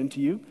 everything is given to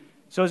you.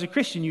 So as a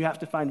Christian, you have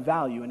to find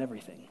value in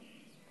everything.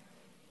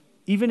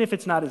 Even if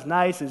it's not as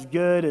nice, as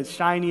good, as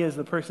shiny as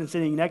the person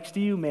sitting next to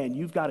you, man,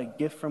 you've got a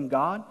gift from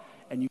God,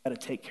 and you've got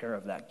to take care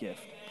of that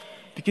gift.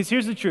 Because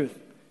here's the truth.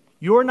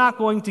 You're not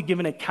going to give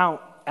an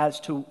account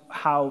as to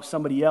how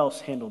somebody else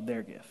handled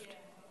their gift.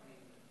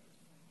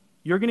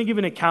 You're going to give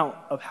an account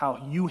of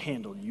how you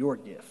handled your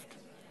gift.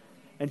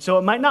 And so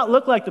it might not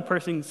look like the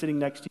person sitting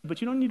next to you,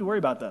 but you don't need to worry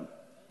about them.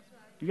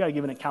 You got to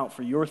give an account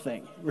for your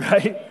thing,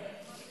 right?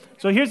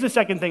 So here's the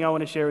second thing I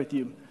want to share with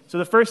you. So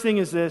the first thing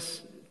is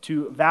this,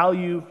 to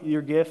value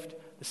your gift.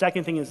 The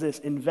second thing is this,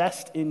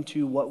 invest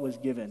into what was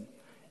given.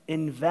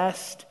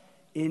 Invest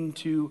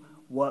into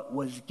what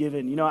was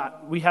given. You know,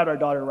 we had our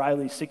daughter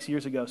Riley 6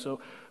 years ago.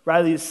 So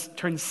Riley has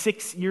turned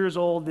 6 years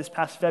old this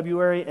past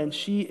February, and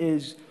she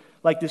is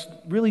like this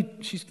really,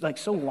 she's like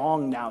so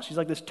long now. She's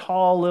like this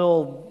tall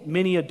little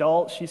mini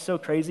adult. She's so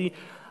crazy.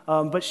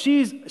 But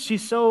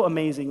she's so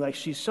amazing. Like,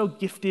 she's so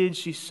gifted.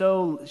 She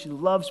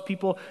loves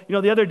people. You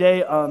know, the other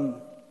day,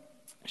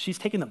 she's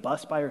taking the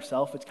bus by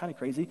herself. It's kind of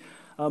crazy.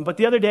 But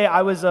the other day,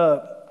 I was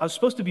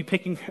supposed to be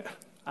picking her.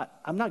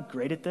 I'm not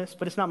great at this,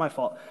 but it's not my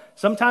fault.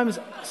 Sometimes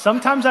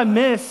I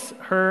miss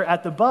her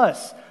at the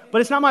bus, but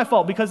it's not my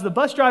fault because the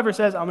bus driver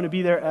says I'm going to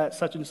be there at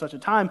such and such a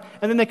time,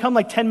 and then they come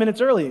like 10 minutes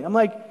early. I'm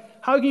like,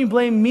 how can you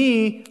blame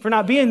me for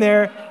not being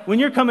there when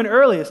you're coming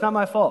early? It's not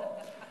my fault.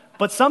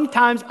 But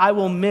sometimes I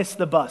will miss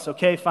the bus.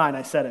 Okay, fine,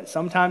 I said it.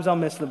 Sometimes I'll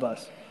miss the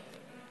bus.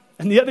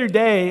 And the other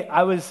day,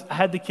 I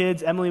had the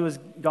kids. Emily was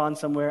gone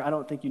somewhere. I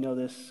don't think you know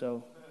this,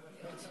 so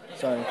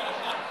sorry.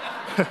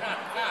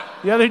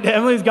 The other day,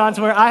 Emily's gone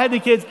somewhere. I had the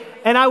kids,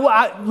 and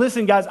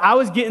listen, guys, I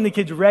was getting the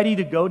kids ready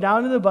to go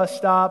down to the bus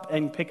stop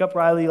and pick up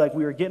Riley. Like,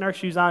 we were getting our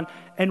shoes on,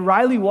 and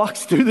Riley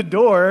walks through the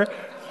door,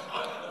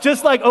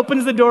 just like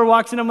opens the door,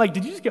 walks in. I'm like,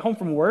 did you just get home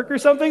from work or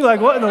something?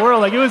 Like, what in the world?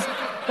 Like, it was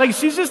like,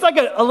 she's just like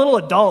a little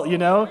adult, you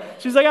know?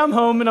 She's like, I'm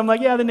home. And I'm like,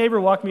 yeah, the neighbor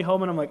walked me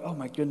home. And I'm like, oh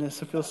my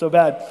goodness, I feel so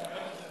bad.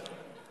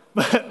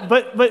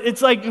 But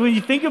it's like, when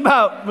you think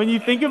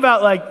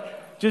about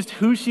like just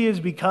who she has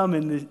become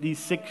in these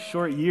 6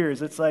 short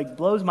years, it's like,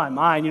 blows my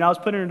mind. You know, I was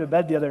putting her to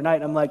bed the other night,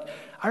 and I'm like,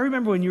 I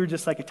remember when you were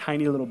just like a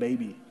tiny little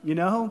baby, you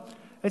know?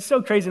 It's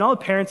so crazy. And all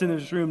the parents in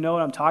this room know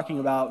what I'm talking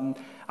about. And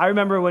I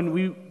remember when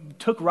we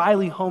took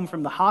Riley home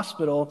from the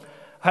hospital,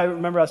 I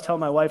remember I was telling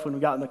my wife when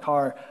we got in the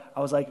car, I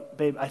was like,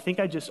 babe, I think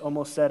I just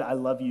almost said I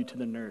love you to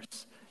the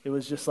nurse. It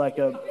was just like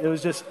I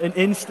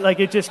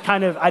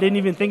didn't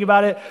even think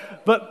about it.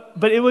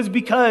 But it was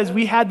because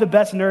we had the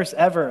best nurse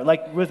ever.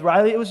 Like with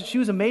Riley, she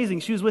was amazing.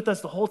 She was with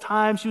us the whole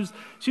time. She was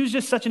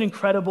just such an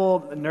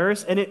incredible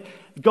nurse. And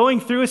going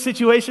through a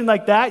situation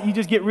like that, you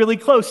just get really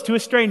close to a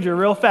stranger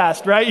real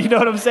fast, right? You know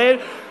what I'm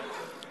saying?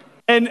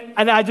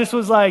 And I just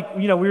was like,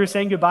 we were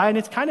saying goodbye, and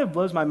it kind of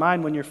blows my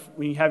mind when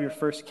you have your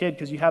first kid,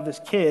 because you have this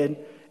kid,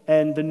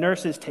 and the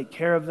nurses take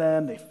care of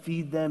them, they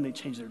feed them, they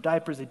change their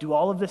diapers, they do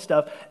all of this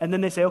stuff, and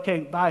then they say,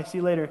 okay, bye, see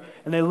you later.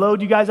 And they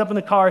load you guys up in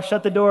the car,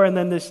 shut the door, and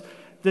then this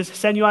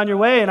send you on your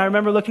way. And I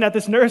remember looking at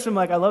this nurse, I'm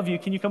like, I love you,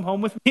 can you come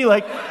home with me?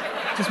 Like,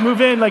 just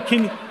move in, like,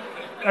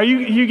 are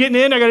you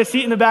getting in? I got a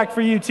seat in the back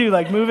for you too,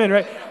 like, move in,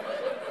 right?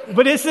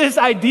 But it's this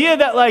idea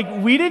that,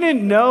 like, we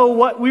didn't know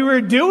what we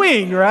were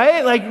doing,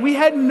 right? Like, we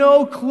had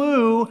no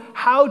clue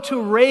how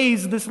to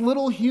raise this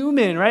little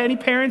human, right? Any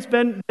parents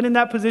been in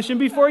that position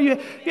before? You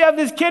have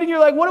this kid and you're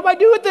like, what do I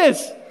do with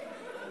this?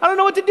 I don't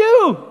know what to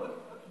do.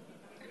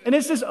 And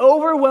it's this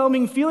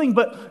overwhelming feeling.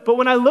 But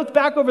when I look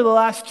back over the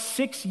last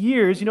 6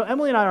 years,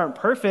 Emily and I aren't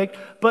perfect,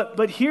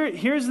 but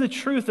here's the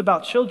truth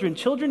about children.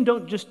 Children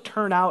don't just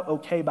turn out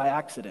okay by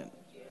accident.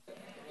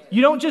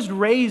 You don't just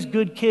raise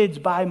good kids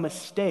by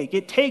mistake.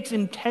 It takes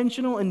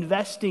intentional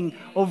investing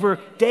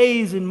over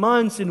days and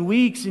months and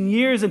weeks and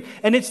years. And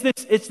it's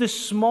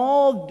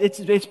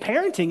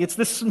parenting. It's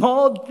this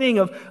small thing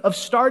of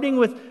starting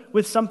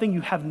with something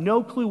you have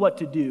no clue what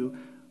to do,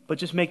 but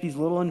just make these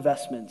little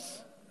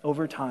investments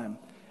over time.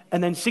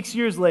 And then 6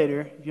 years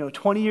later,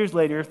 20 years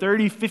later,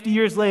 30, 50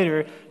 years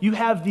later, you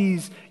have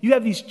these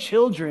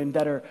children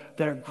that are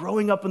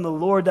growing up in the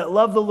Lord, that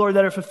love the Lord,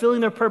 that are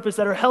fulfilling their purpose,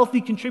 that are healthy,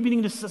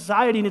 contributing to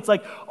society. And it's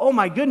like, oh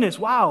my goodness,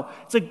 wow.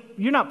 It's like,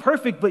 you're not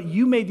perfect, but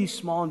you made these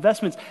small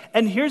investments.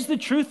 And here's the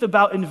truth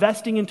about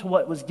investing into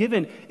what was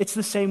given. It's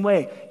the same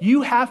way.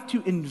 You have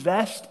to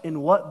invest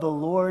in what the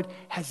Lord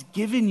has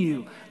given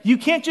you. You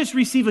can't just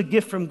receive a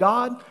gift from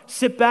God,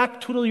 sit back,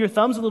 twiddle your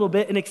thumbs a little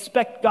bit, and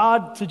expect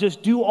God to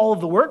just do all of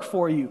the work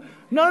for you.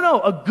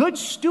 No. A good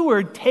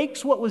steward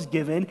takes what was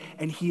given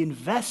and he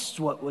invests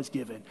what was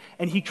given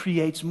and he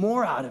creates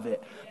more out of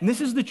it. And this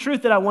is the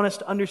truth that I want us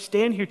to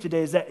understand here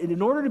today, is that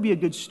in order to be a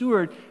good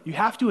steward, you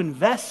have to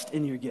invest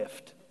in your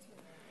gift.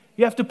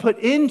 You have to put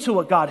into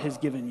what God has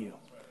given you.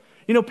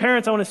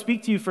 Parents, I want to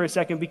speak to you for a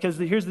second, because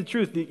here's the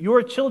truth, that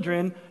your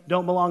children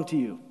don't belong to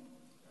you.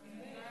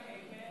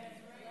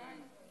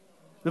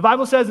 The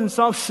Bible says in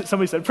Psalms,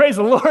 somebody said, praise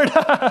the Lord.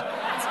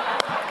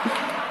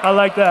 I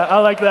like that.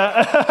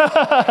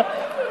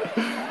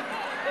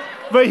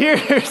 But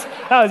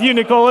that was you,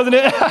 Nicole, wasn't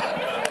it?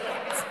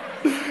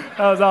 That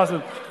was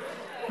awesome.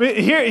 But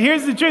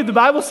here's the truth. The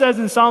Bible says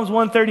in Psalms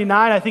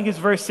 139, I think it's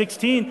verse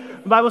 16,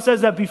 the Bible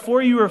says that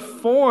before you were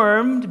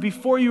formed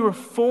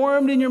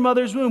in your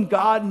mother's womb,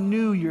 God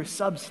knew your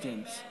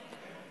substance.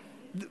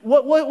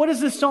 What is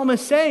the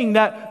psalmist saying?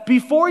 That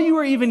before you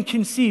were even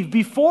conceived,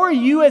 before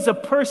you as a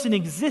person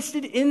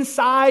existed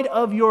inside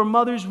of your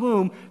mother's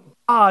womb,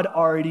 God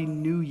already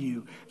knew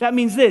you. That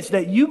means this,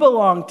 that you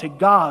belong to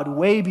God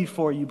way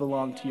before you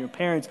belong to your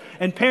parents.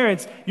 And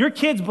parents, your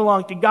kids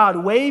belong to God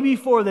way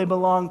before they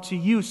belong to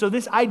you. So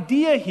this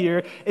idea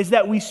here is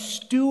that we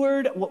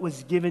steward what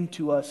was given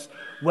to us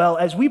well.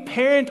 As we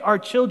parent our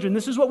children,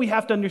 this is what we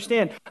have to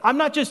understand. I'm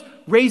not just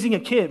raising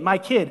my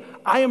kid.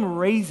 I am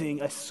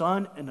raising a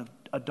son and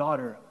a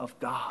daughter of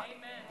God.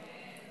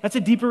 That's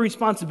a deeper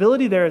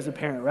responsibility there as a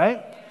parent,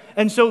 right?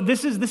 And so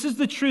this is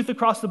the truth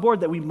across the board,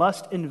 that we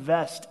must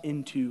invest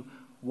into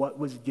what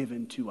was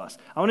given to us.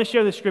 I want to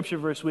share this scripture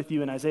verse with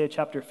you in Isaiah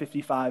chapter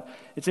 55.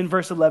 It's in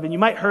verse 11. You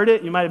might heard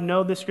it. You might have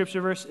known this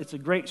scripture verse. It's a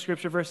great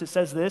scripture verse. It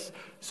says this,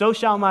 so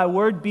shall my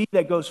word be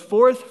that goes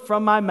forth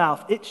from my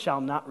mouth. It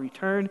shall not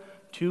return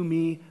to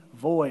me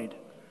void,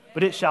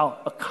 but it shall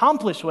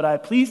accomplish what I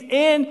please,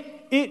 and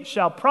it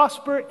shall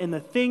prosper in the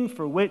thing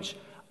for which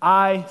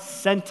I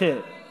sent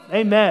it.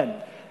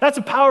 Amen. That's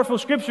a powerful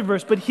scripture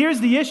verse, but here's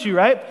the issue,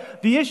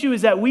 right? The issue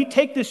is that we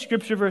take this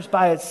scripture verse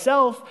by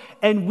itself,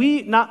 and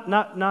we,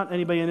 not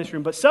anybody in this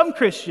room, but some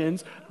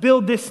Christians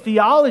build this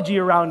theology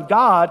around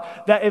God,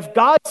 that if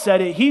God said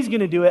it, he's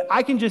going to do it.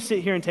 I can just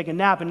sit here and take a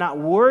nap and not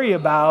worry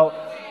about,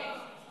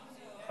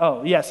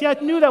 oh, yes, I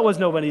knew that was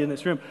nobody in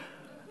this room.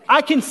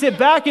 I can sit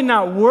back and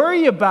not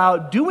worry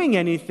about doing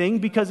anything,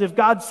 because if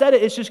God said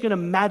it, it's just going to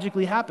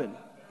magically happen.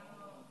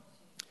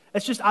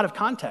 It's just out of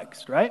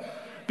context, right?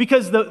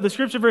 Because the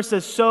scripture verse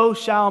says, so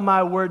shall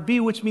my word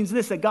be, which means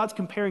this, that God's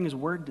comparing his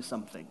word to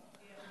something.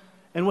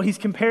 And what he's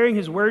comparing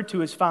his word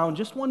to is found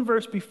just one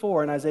verse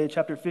before in Isaiah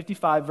chapter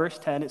 55, verse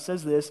 10. It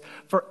says this,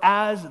 for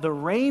as the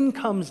rain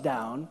comes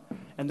down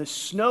and the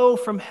snow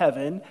from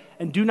heaven,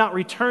 and do not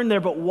return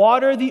there, but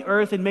water the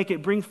earth and make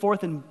it bring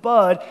forth and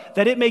bud,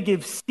 that it may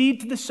give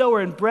seed to the sower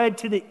and bread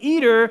to the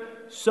eater,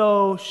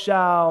 so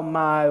shall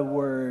my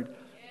word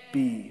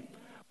be.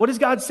 What is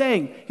God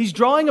saying? He's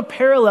drawing a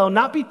parallel,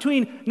 not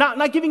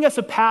giving us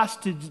a pass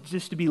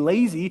just to be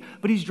lazy,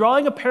 but he's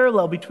drawing a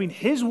parallel between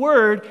his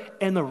word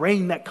and the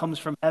rain that comes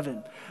from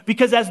heaven.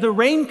 Because as the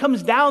rain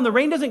comes down, the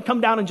rain doesn't come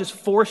down and just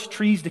force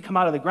trees to come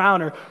out of the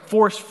ground, or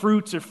force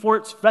fruits or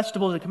force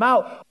vegetables to come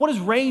out. What does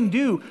rain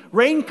do?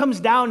 Rain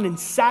comes down and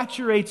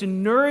saturates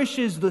and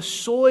nourishes the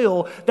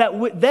soil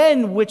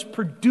which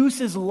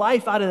produces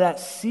life out of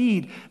that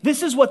seed.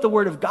 This is what the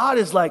word of God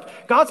is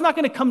like. God's not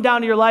going to come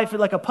down to your life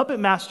like a puppet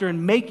master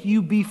and make make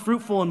you be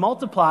fruitful and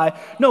multiply.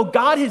 No,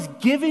 God has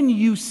given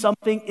you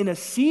something in a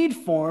seed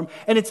form,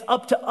 and it's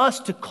up to us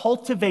to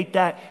cultivate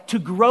that, to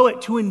grow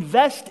it, to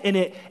invest in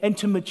it, and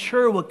to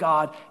mature what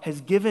God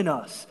has given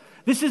us.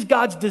 This is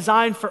God's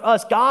design for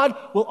us. God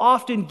will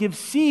often give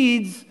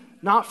seeds,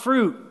 not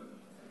fruit.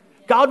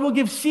 God will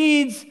give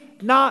seeds,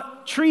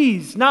 not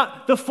trees,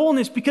 not the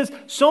fullness, because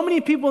so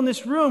many people in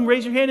this room,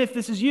 raise your hand if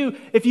this is you,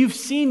 if you've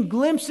seen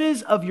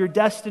glimpses of your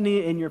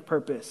destiny and your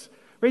purpose.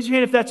 Raise your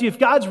hand if that's you. If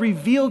God's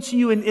revealed to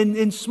you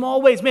in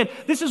small ways, man,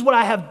 this is what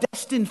I have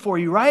destined for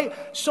you, right?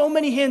 So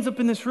many hands up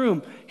in this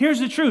room. Here's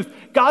the truth.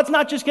 God's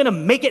not just going to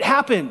make it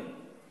happen.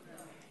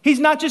 He's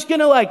not just going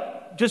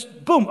to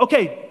just boom,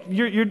 okay,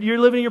 you're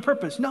living your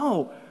purpose.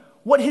 No.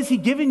 What has he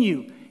given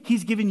you?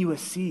 He's given you a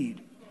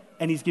seed,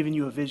 and he's given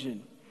you a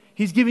vision.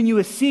 He's given you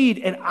a seed,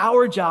 and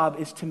our job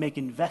is to make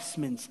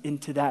investments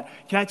into that.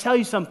 Can I tell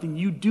you something?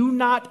 You do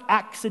not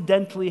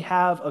accidentally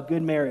have a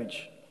good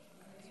marriage.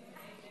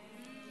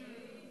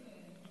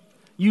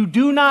 You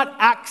do not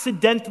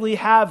accidentally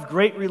have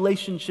great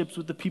relationships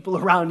with the people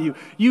around you.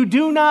 You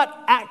do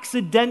not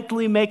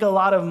accidentally make a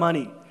lot of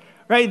money,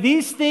 right?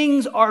 These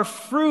things are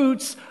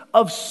fruits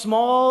of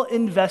small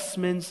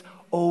investments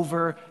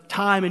over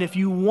time. And if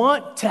you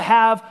want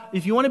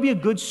to be a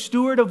good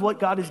steward of what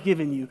God has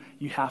given you,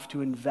 you have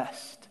to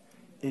invest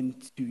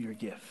into your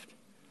gift.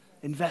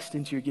 Invest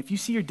into your gift. You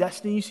see your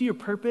destiny, you see your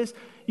purpose,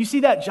 you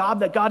see that job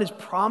that God has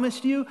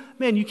promised you.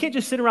 Man, you can't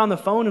just sit around the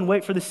phone and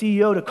wait for the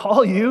CEO to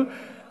call you.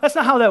 That's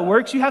not how that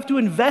works. You have to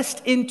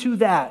invest into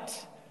that.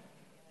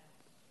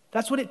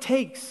 That's what it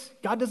takes.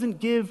 God doesn't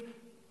give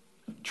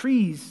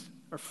trees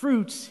or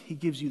fruits, he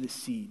gives you the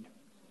seed.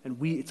 And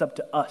it's up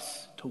to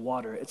us to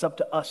water it. It's up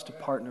to us to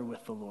partner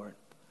with the Lord.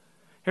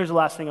 Here's the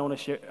last thing I want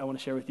to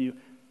share with you.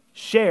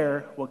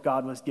 Share what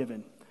God was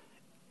given.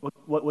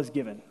 What was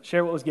given.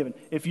 Share what was given.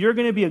 If you're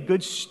going to be a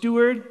good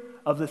steward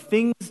of the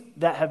things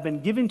that have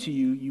been given to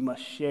you, you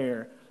must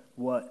share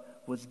what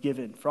was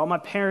given. For all my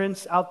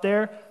parents out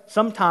there,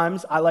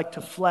 sometimes I like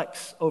to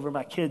flex over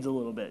my kids a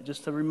little bit,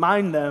 just to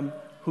remind them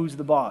who's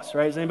the boss,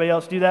 right? Does anybody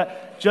else do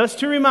that? Just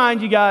to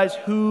remind you guys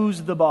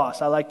who's the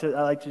boss. I like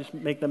to just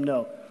make them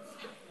know.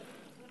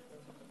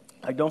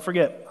 Like, don't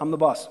forget, I'm the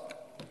boss.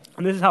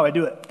 And this is how I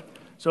do it.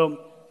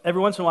 So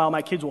every once in a while,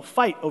 my kids will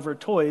fight over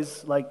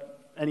toys like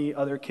any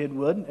other kid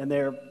would, and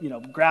they're,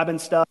 grabbing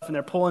stuff, and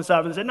they're pulling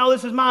stuff, and they say, no,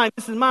 this is mine,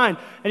 this is mine.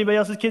 Anybody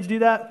else's kids do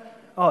that?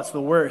 Oh, it's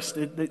the worst.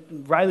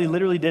 Riley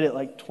literally did it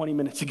like 20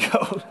 minutes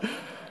ago,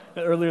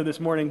 earlier this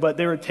morning, but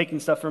they were taking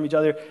stuff from each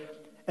other.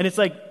 And it's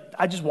like,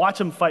 I just watch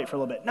them fight for a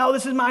little bit. No,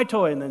 this is my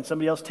toy. And then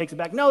somebody else takes it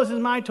back. No, this is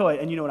my toy.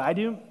 And you know what I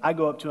do? I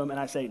go up to them and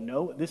I say,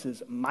 no, this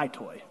is my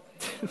toy.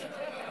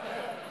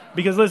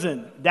 Because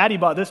listen, Daddy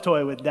bought this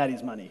toy with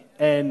Daddy's money,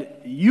 and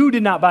you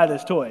did not buy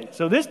this toy.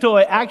 So this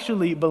toy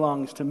actually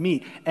belongs to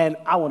me, and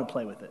I want to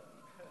play with it.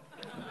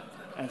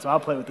 And so I'll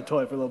play with the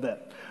toy for a little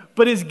bit.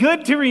 But it's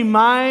good to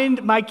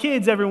remind my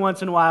kids every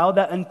once in a while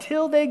that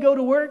until they go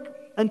to work,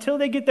 until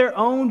they get their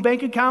own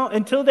bank account,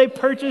 until they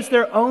purchase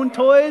their own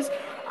toys,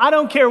 I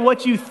don't care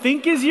what you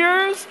think is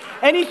yours.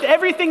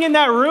 Everything in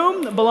that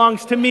room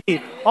belongs to me.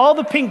 All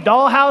the pink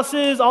doll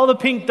houses, all the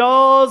pink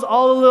dolls,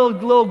 all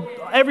the little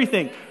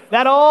everything.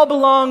 That all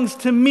belongs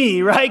to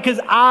me, right? Because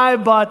I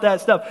bought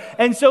that stuff.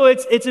 And so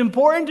it's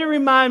important to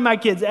remind my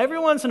kids every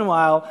once in a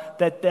while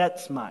that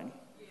that's mine.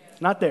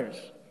 It's not theirs.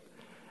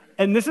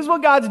 And this is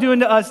what God's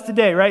doing to us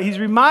today, right? He's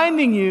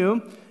reminding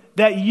you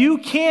that you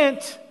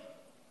can't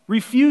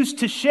refuse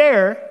to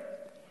share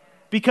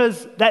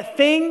because that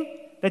thing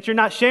that you're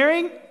not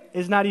sharing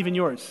is not even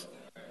yours.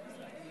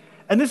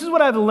 And this is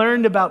what I've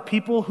learned about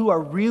people who are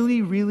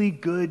really, really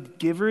good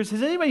givers.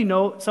 Does anybody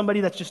know somebody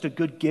that's just a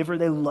good giver?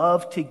 They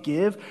love to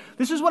give.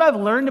 This is what I've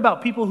learned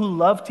about people who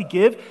love to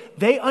give.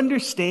 They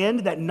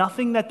understand that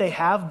nothing that they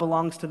have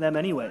belongs to them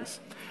anyways.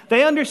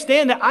 They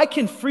understand that I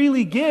can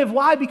freely give.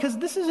 Why? Because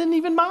this isn't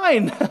even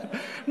mine.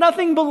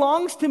 Nothing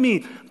belongs to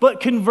me. But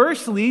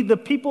conversely, the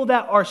people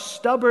that are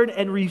stubborn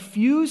and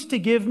refuse to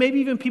give, maybe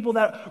even people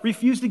that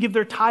refuse to give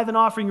their tithe and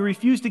offering, or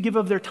refuse to give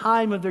of their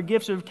time, of their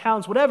gifts, or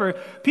talents, whatever,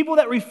 people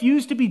that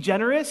refuse to be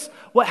generous,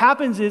 what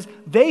happens is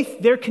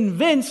they're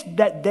convinced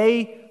that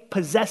they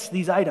possess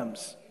these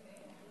items.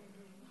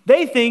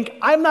 They think,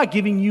 I'm not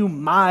giving you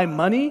my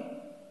money.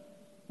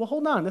 Well,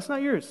 hold on, that's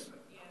not yours.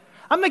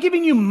 I'm not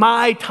giving you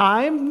my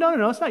time.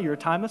 No, it's not your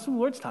time. That's the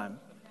Lord's time.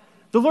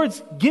 The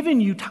Lord's given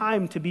you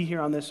time to be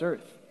here on this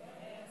earth.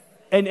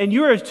 And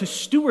you are to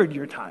steward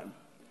your time.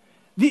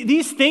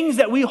 These things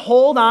that we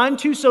hold on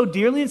to so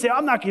dearly and say,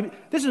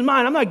 this is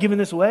mine, I'm not giving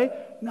this away.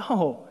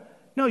 No,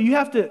 you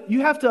have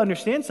to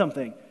understand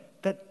something,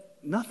 that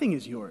nothing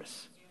is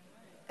yours.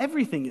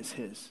 Everything is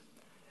his.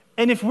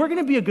 And if we're going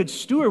to be a good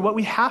steward, what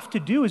we have to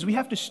do is we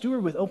have to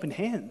steward with open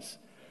hands.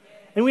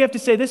 And we have to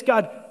say, this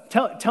God,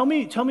 tell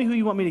me who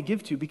you want me to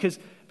give to, because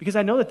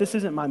I know that this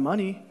isn't my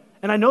money.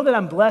 And I know that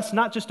I'm blessed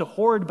not just to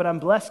hoard, but I'm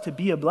blessed to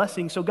be a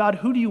blessing. So God,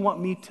 who do you want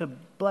me to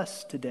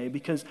bless today?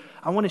 Because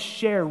I want to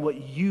share what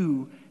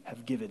you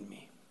have given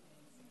me.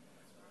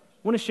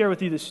 I want to share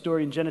with you this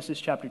story in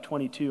Genesis chapter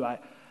 22. I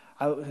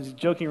I was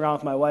joking around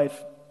with my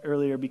wife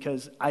earlier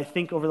because I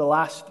think over the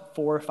last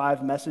 4 or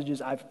 5 messages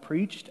I've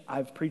preached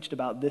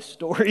about this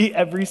story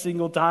every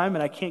single time,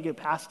 and I can't get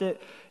past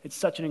it. It's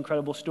such an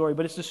incredible story.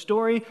 But it's the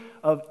story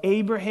of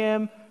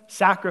Abraham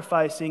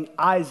sacrificing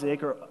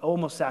Isaac, or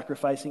almost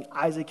sacrificing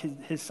Isaac,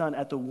 his son,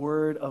 at the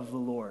word of the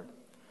Lord.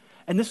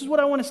 And this is what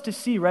I want us to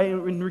see, right,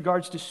 in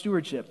regards to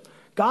stewardship.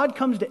 God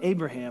comes to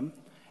Abraham,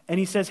 and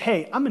he says,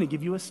 hey, I'm going to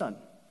give you a son.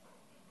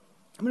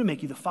 I'm going to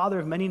make you the father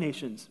of many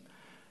nations.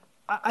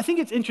 I think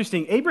it's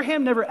interesting.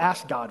 Abraham never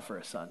asked God for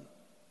a son.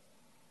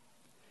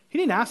 He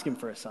didn't ask him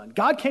for a son.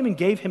 God came and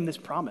gave him this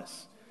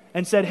promise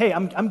and said, hey,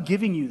 I'm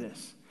giving you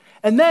this.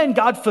 And then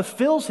God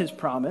fulfills his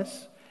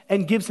promise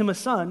and gives him a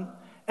son.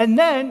 And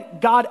then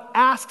God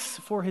asks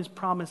for his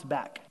promise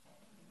back.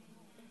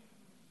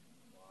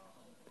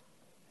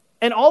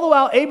 And all the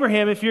while,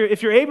 Abraham, if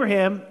you're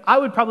Abraham, I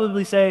would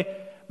probably say,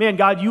 man,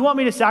 God, you want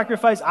me to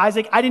sacrifice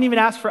Isaac? I didn't even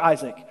ask for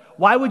Isaac.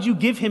 Why would you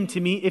give him to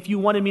me if you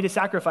wanted me to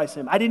sacrifice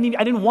him? I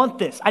didn't want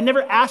this. I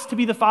never asked to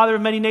be the father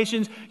of many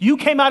nations. You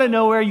came out of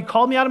nowhere. You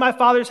called me out of my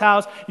father's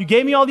house. You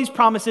gave me all these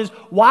promises.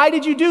 Why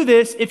did you do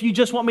this if you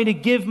just want me to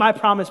give my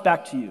promise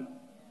back to you?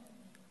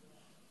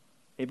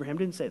 Abraham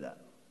didn't say that.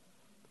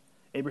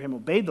 Abraham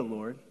obeyed the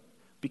Lord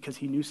because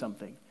he knew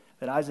something,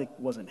 that Isaac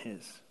wasn't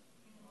his.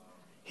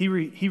 He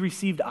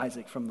received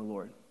Isaac from the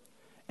Lord,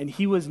 and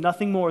he was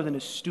nothing more than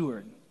a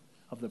steward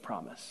of the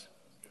promise.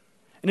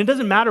 And it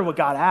doesn't matter what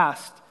God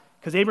asked,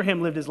 because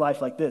Abraham lived his life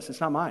like this.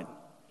 It's not mine.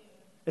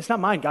 It's not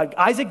mine, God.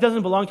 Isaac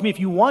doesn't belong to me. If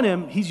you want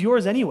him, he's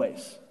yours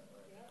anyways.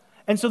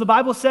 And so the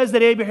Bible says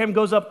that Abraham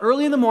goes up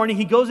early in the morning.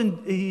 He goes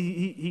and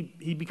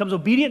he becomes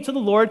obedient to the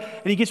Lord,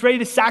 and he gets ready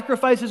to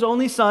sacrifice his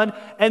only son.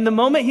 And the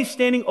moment he's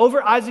standing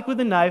over Isaac with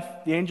a knife,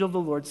 the angel of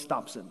the Lord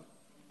stops him.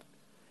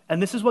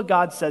 And this is what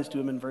God says to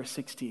him in verse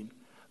 16.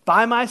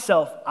 By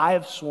myself I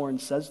have sworn,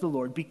 says the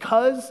Lord,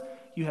 because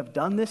you have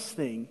done this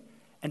thing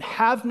and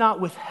have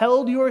not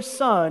withheld your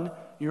son,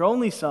 your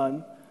only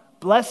son,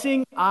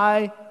 blessing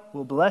I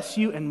will bless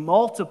you, and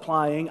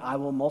multiplying I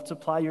will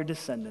multiply your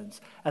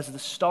descendants as the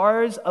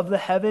stars of the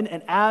heaven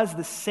and as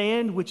the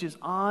sand which is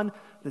on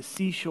the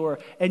seashore.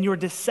 And your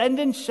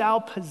descendants shall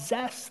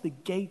possess the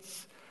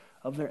gates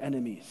of their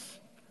enemies.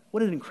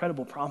 What an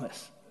incredible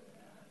promise.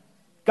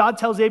 God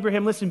tells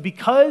Abraham, listen,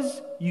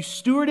 because you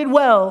stewarded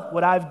well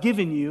what I've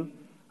given you,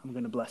 I'm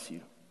going to bless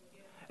you.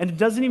 And it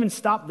doesn't even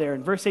stop there.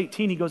 In verse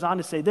 18, he goes on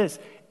to say this,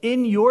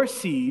 in your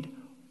seed,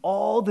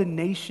 all the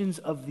nations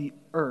of the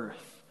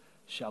earth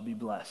shall be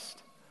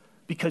blessed,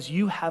 because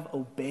you have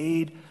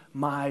obeyed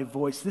my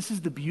voice. This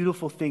is the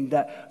beautiful thing,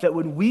 that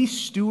when we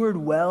steward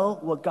well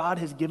what God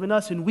has given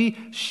us, and we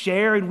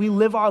share and we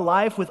live our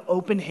life with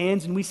open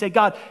hands, and we say,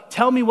 God,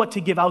 tell me what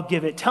to give, I'll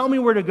give it. Tell me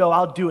where to go,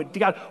 I'll do it.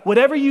 God,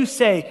 whatever you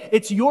say,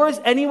 it's yours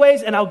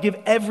anyways, and I'll give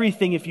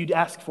everything if you'd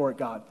ask for it,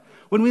 God.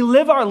 When we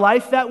live our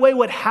life that way,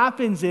 what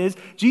happens is,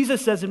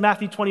 Jesus says in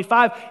Matthew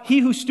 25, he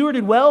who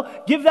stewarded well,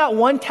 give that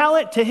one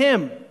talent to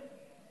him.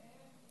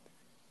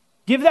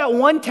 Give that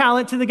one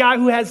talent to the guy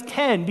who has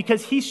 10,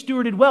 because he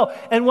stewarded well.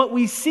 And what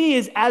we see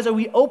is, as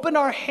we open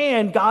our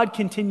hand, God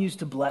continues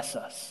to bless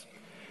us.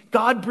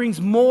 God brings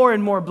more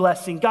and more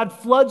blessing. God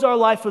floods our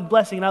life with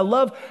blessing. And I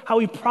love how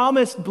he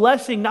promised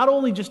blessing, not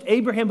only just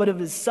Abraham, but of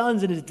his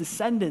sons and his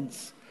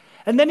descendants.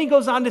 And then he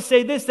goes on to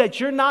say this, that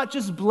you're not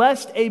just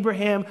blessed,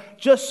 Abraham,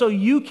 just so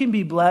you can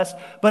be blessed,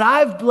 but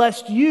I've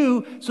blessed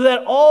you so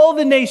that all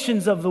the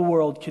nations of the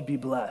world could be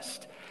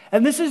blessed.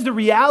 And this is the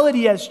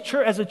reality as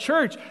a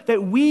church,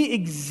 that we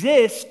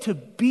exist to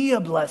be a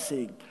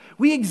blessing.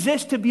 We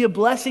exist to be a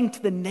blessing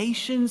to the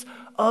nations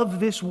of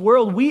this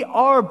world. We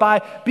are,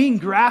 by being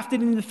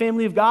grafted into the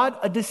family of God,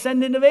 a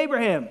descendant of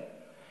Abraham.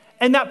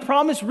 And that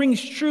promise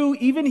rings true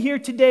even here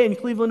today in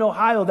Cleveland,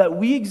 Ohio, that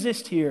we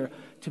exist here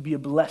to be a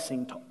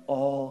blessing to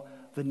all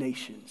the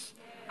nations.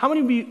 How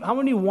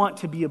many want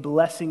to be a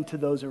blessing to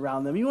those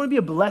around them? You want to be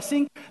a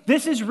blessing?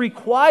 This is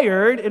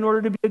required in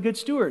order to be a good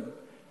steward.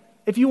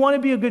 If you want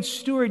to be a good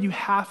steward, you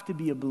have to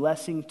be a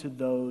blessing to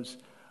those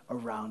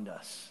around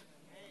us.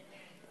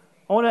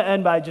 I want to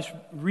end by just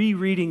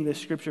rereading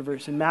this scripture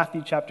verse in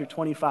Matthew chapter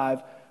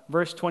 25,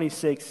 verse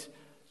 26.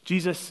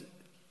 Jesus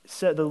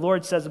said, the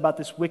Lord says about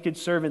this wicked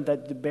servant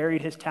that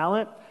buried his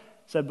talent,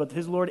 said, but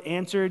his Lord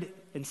answered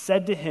and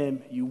said to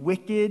him, you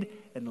wicked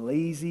and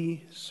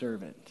lazy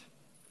servant.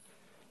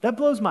 That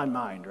blows my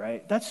mind,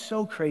 right? That's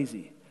so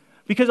crazy.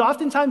 Because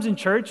oftentimes in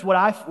church, what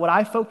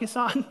I focus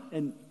on,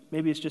 and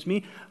maybe it's just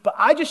me, but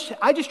I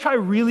just try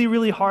really,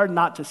 really hard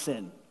not to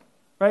sin.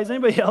 Right? Is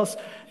anybody else?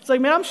 It's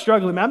like, man, I'm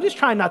struggling, man. I'm just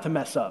trying not to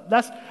mess up.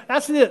 That's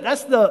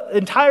the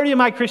entirety of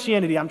my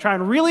Christianity. I'm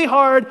trying really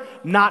hard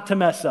not to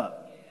mess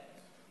up.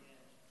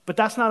 But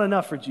that's not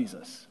enough for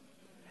Jesus.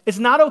 It's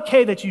not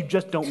okay that you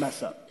just don't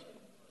mess up.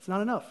 It's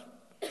not enough.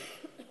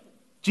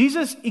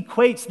 Jesus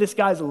equates this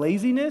guy's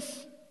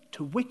laziness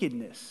to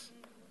wickedness.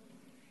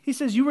 He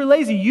says, you were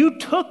lazy. You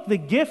took the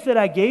gift that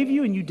I gave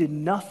you and you did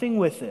nothing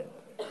with it.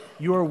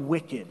 You're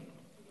wicked.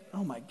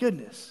 Oh my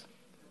goodness.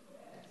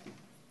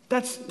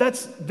 That's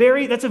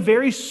a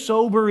very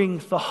sobering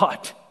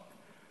thought.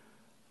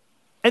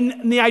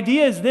 And the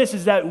idea is this,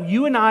 is that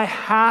you and I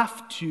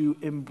have to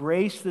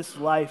embrace this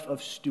life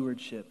of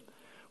stewardship.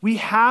 We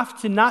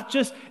have to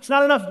it's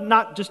not enough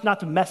not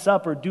to mess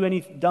up or do any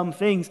dumb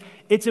things.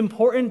 It's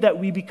important that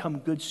we become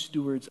good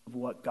stewards of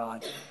what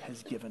God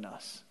has given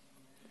us.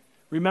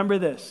 Remember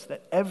this,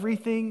 that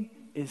everything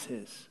is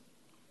his.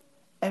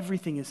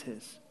 Everything is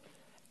his.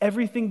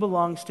 Everything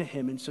belongs to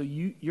him. And so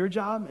your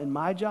job and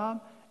my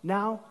job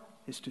now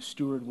is to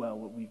steward well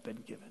what we've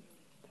been given.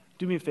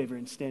 Do me a favor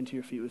and stand to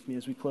your feet with me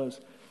as we close.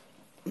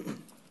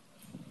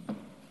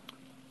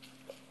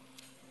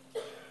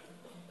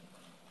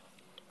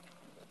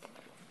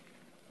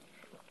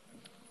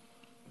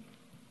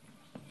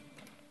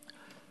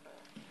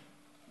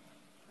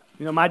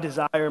 You know, my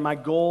desire, my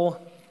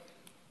goal,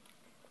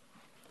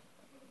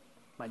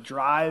 my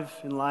drive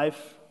in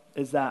life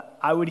is that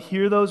I would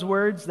hear those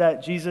words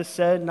that Jesus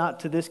said,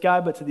 not to this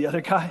guy, but to the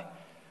other guy,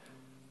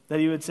 that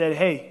he would say,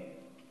 hey,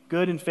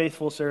 good and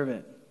faithful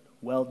servant,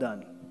 well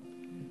done.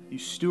 You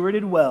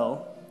stewarded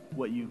well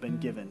what you've been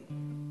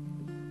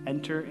given.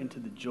 Enter into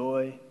the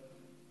joy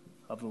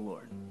of the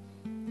Lord.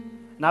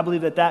 And I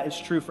believe that that is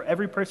true for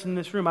every person in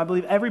this room. I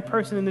believe every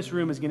person in this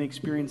room is going to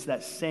experience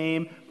that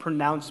same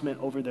pronouncement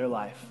over their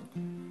life.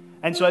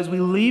 And so as we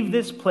leave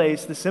this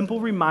place, the simple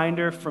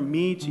reminder from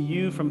me to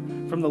you,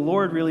 from the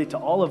Lord really to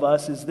all of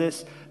us is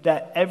this,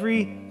 that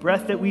every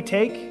breath that we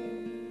take,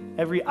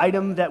 every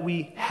item that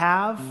we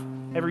have,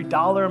 every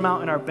dollar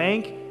amount in our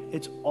bank,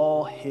 it's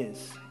all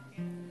his.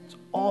 It's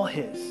all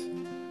his.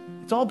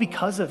 It's all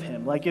because of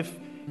him. Like if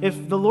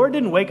the Lord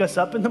didn't wake us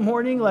up in the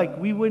morning, like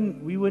we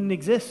wouldn't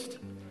exist.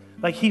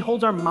 Like he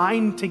holds our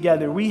mind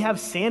together. We have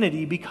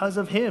sanity because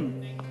of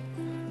him.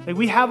 Like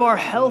we have our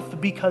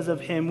health because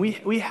of him.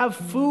 We have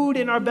food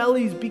in our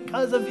bellies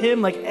because of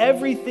him. Like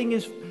everything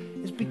is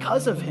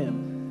because of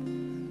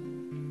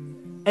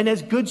him. And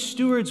as good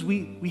stewards,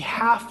 we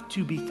have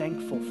to be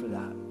thankful for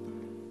that.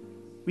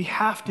 We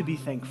have to be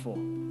thankful.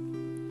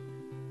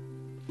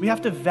 We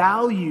have to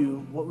value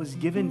what was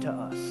given to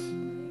us.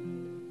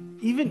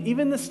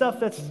 Even the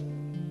stuff that's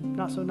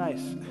not so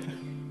nice.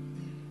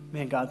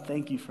 Man, God,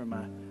 thank you for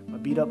my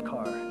beat up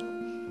car.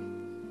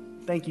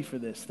 Thank you for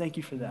this. Thank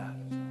you for that.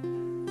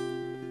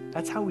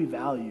 That's how we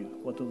value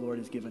what the Lord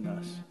has given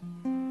us.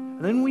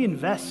 And then we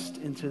invest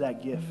into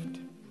that gift.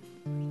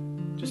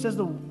 Just as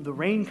the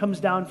rain comes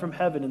down from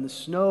heaven and the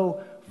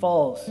snow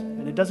falls,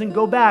 and it doesn't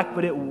go back,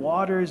 but it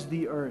waters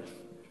the earth,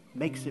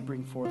 makes it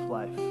bring forth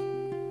life.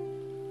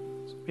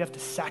 So we have to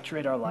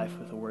saturate our life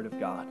with the Word of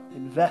God.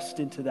 Invest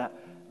into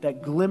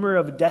that glimmer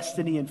of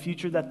destiny and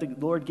future that the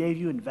Lord gave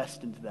you.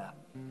 Invest into that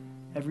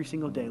every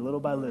single day, little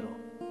by little.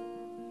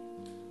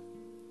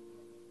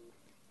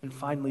 And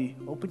finally,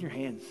 open your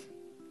hands.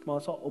 Come on,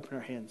 let's all open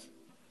our hands.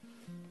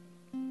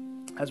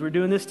 As we're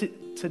doing this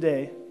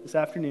today, this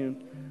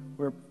afternoon,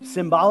 we're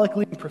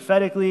symbolically and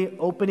prophetically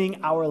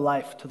opening our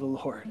life to the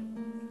Lord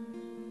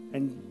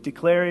and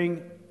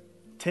declaring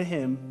to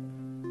him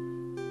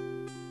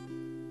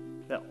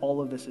that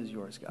all of this is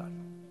yours, God.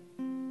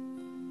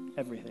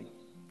 Everything.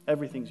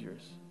 Everything's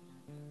yours.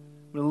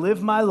 I'm going to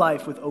live my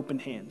life with open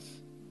hands.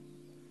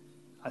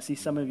 I see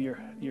some of your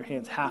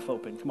hands half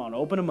open. Come on,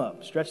 open them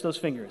up. Stretch those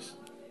fingers.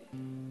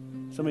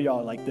 Some of y'all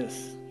are like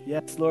this.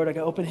 Yes, Lord, I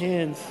got open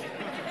hands.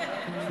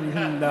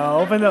 No,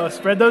 open those.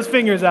 Spread those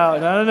fingers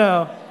out.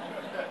 No.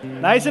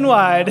 Nice and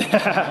wide.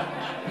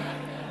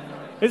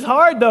 It's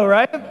hard though,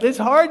 right? It's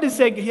hard to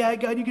say, yeah,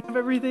 God, you can have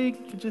everything.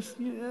 Just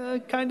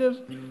kind of.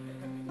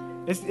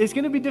 It's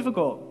going to be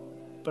difficult,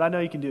 but I know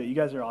you can do it. You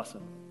guys are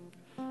awesome.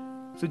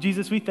 So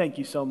Jesus, we thank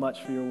you so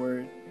much for your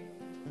word.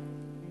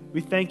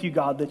 We thank you,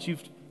 God, that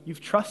you've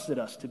trusted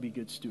us to be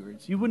good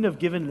stewards. You wouldn't have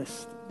given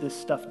this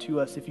stuff to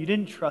us if you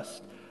didn't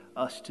trust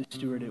us to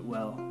steward it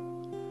well.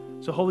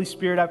 So Holy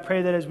Spirit, I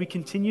pray that as we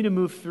continue to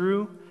move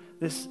through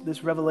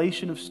this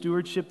revelation of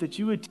stewardship, that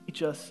you would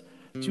teach us,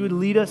 that you would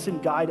lead us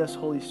and guide us,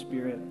 Holy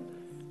Spirit.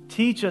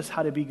 Teach us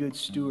how to be good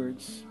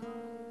stewards.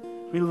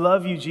 We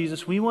love you,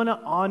 Jesus. We want to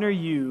honor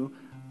you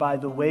by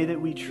the way that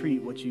we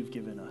treat what you've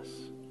given us.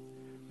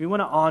 We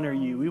want to honor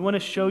you. We want to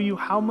show you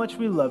how much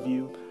we love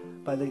you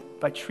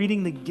by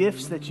treating the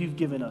gifts that you've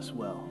given us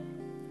well.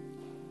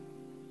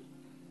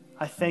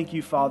 I thank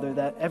you, Father,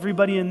 that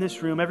everybody in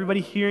this room, everybody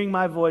hearing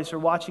my voice or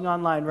watching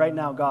online right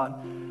now,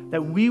 God,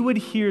 that we would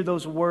hear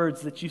those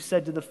words that you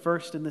said to the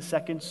first and the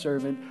second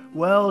servant,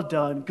 well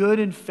done, good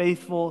and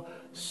faithful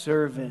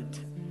servant.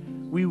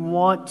 We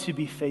want to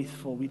be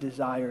faithful. We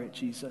desire it,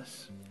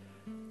 Jesus.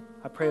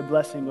 I pray a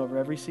blessing over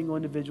every single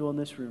individual in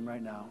this room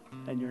right now.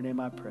 In your name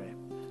I pray.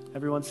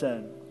 Everyone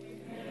said,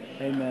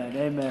 amen.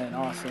 Amen.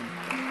 Awesome.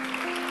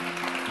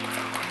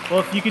 Well,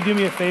 if you could do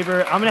me a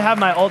favor, I'm going to have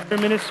my altar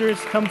ministers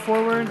come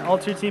forward,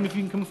 altar team, if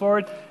you can come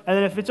forward. And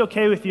then if it's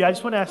okay with you, I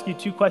just want to ask you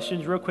 2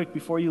 questions real quick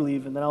before you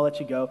leave, and then I'll let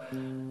you go.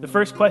 The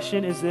first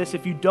question is this: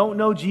 if you don't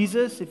know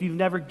Jesus, if you've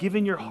never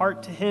given your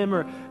heart to him,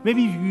 or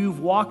maybe you've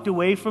walked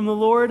away from the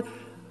Lord,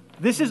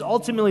 this is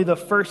ultimately the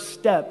first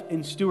step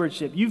in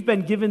stewardship. You've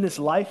been given this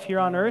life here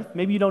on earth.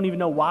 Maybe you don't even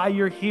know why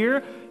you're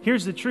here.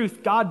 Here's the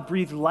truth. God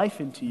breathed life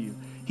into you.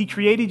 He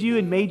created you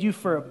and made you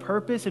for a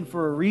purpose and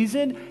for a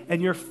reason,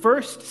 and your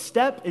first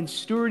step in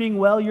stewarding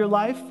well your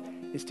life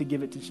is to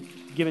give it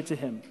to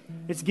Him.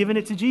 It's giving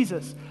it to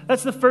Jesus.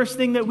 That's the first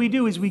thing that we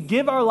do, is we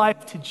give our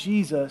life to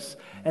Jesus,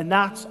 and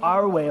that's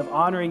our way of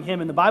honoring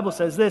Him. And the Bible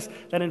says this,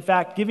 that in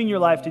fact, giving your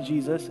life to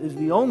Jesus is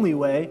the only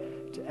way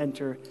to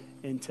enter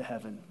into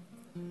heaven.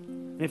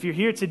 And if you're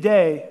here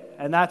today,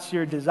 and that's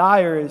your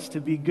desire, is to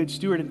be a good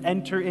steward and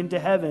enter into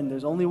heaven,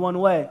 there's only one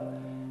way,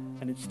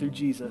 and it's through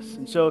Jesus.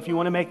 And so if you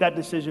want to make that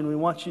decision, we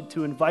want you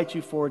to invite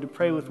you forward to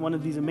pray with one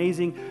of these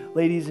amazing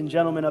ladies and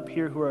gentlemen up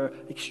here who are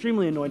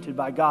extremely anointed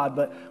by God.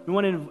 But we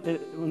want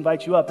to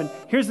invite you up. And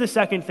here's the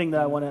second thing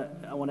that I want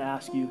to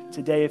ask you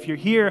today. If you're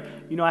here,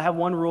 I have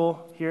one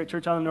rule here at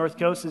Church on the North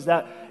Coast, is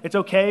that it's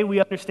okay.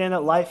 We understand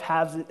that life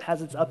has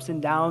its ups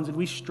and downs, and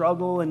we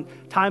struggle, and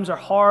times are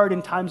hard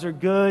and times are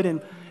good,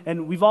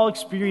 and we've all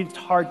experienced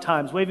hard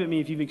times. Wave at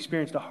me if you've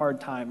experienced a hard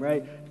time,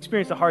 right?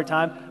 Experienced a hard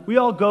time. We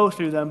all go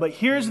through them, but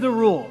here's the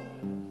rule.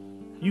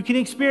 You can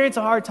experience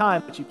a hard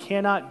time, but you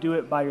cannot do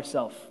it by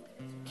yourself.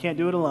 You can't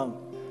do it alone.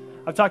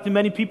 I've talked to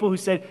many people who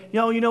said,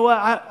 you know what,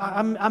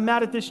 I'm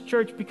mad at this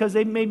church because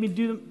they made me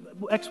do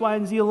X, Y,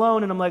 and Z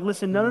alone. And I'm like,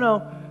 listen,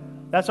 no.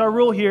 That's our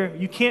rule here.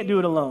 You can't do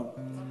it alone.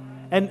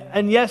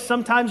 And yes,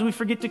 sometimes we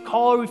forget to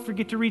call, or we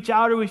forget to reach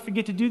out, or we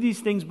forget to do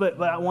these things, but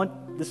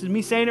this is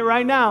me saying it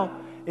right now.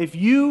 If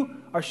you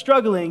are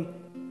struggling,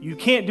 you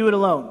can't do it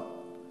alone.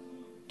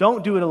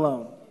 Don't do it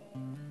alone.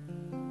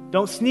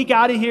 Don't sneak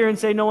out of here and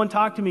say, no one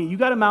talk to me. You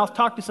got a mouth,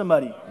 talk to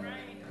somebody.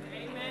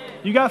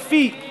 You got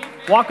feet,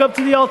 walk up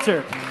to the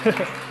altar.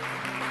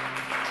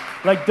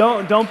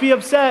 Don't be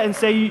upset and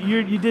say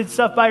you did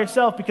stuff by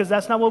yourself, because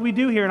that's not what we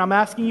do here. And I'm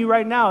asking you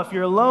right now, if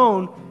you're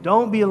alone,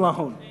 don't be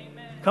alone.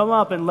 Come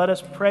up and let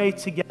us pray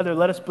together.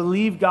 Let us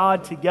believe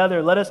God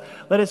together. Let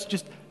us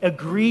just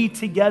agree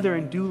together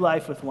and do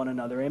life with one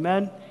another.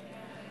 Amen?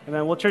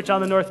 Amen. Well, Church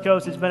on the North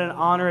Coast, it's been an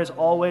honor as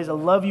always. I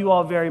love you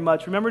all very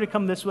much. Remember to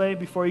come this way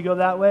before you go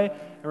that way.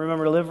 And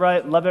remember to live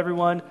right, love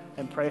everyone,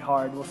 and pray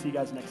hard. We'll see you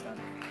guys next time.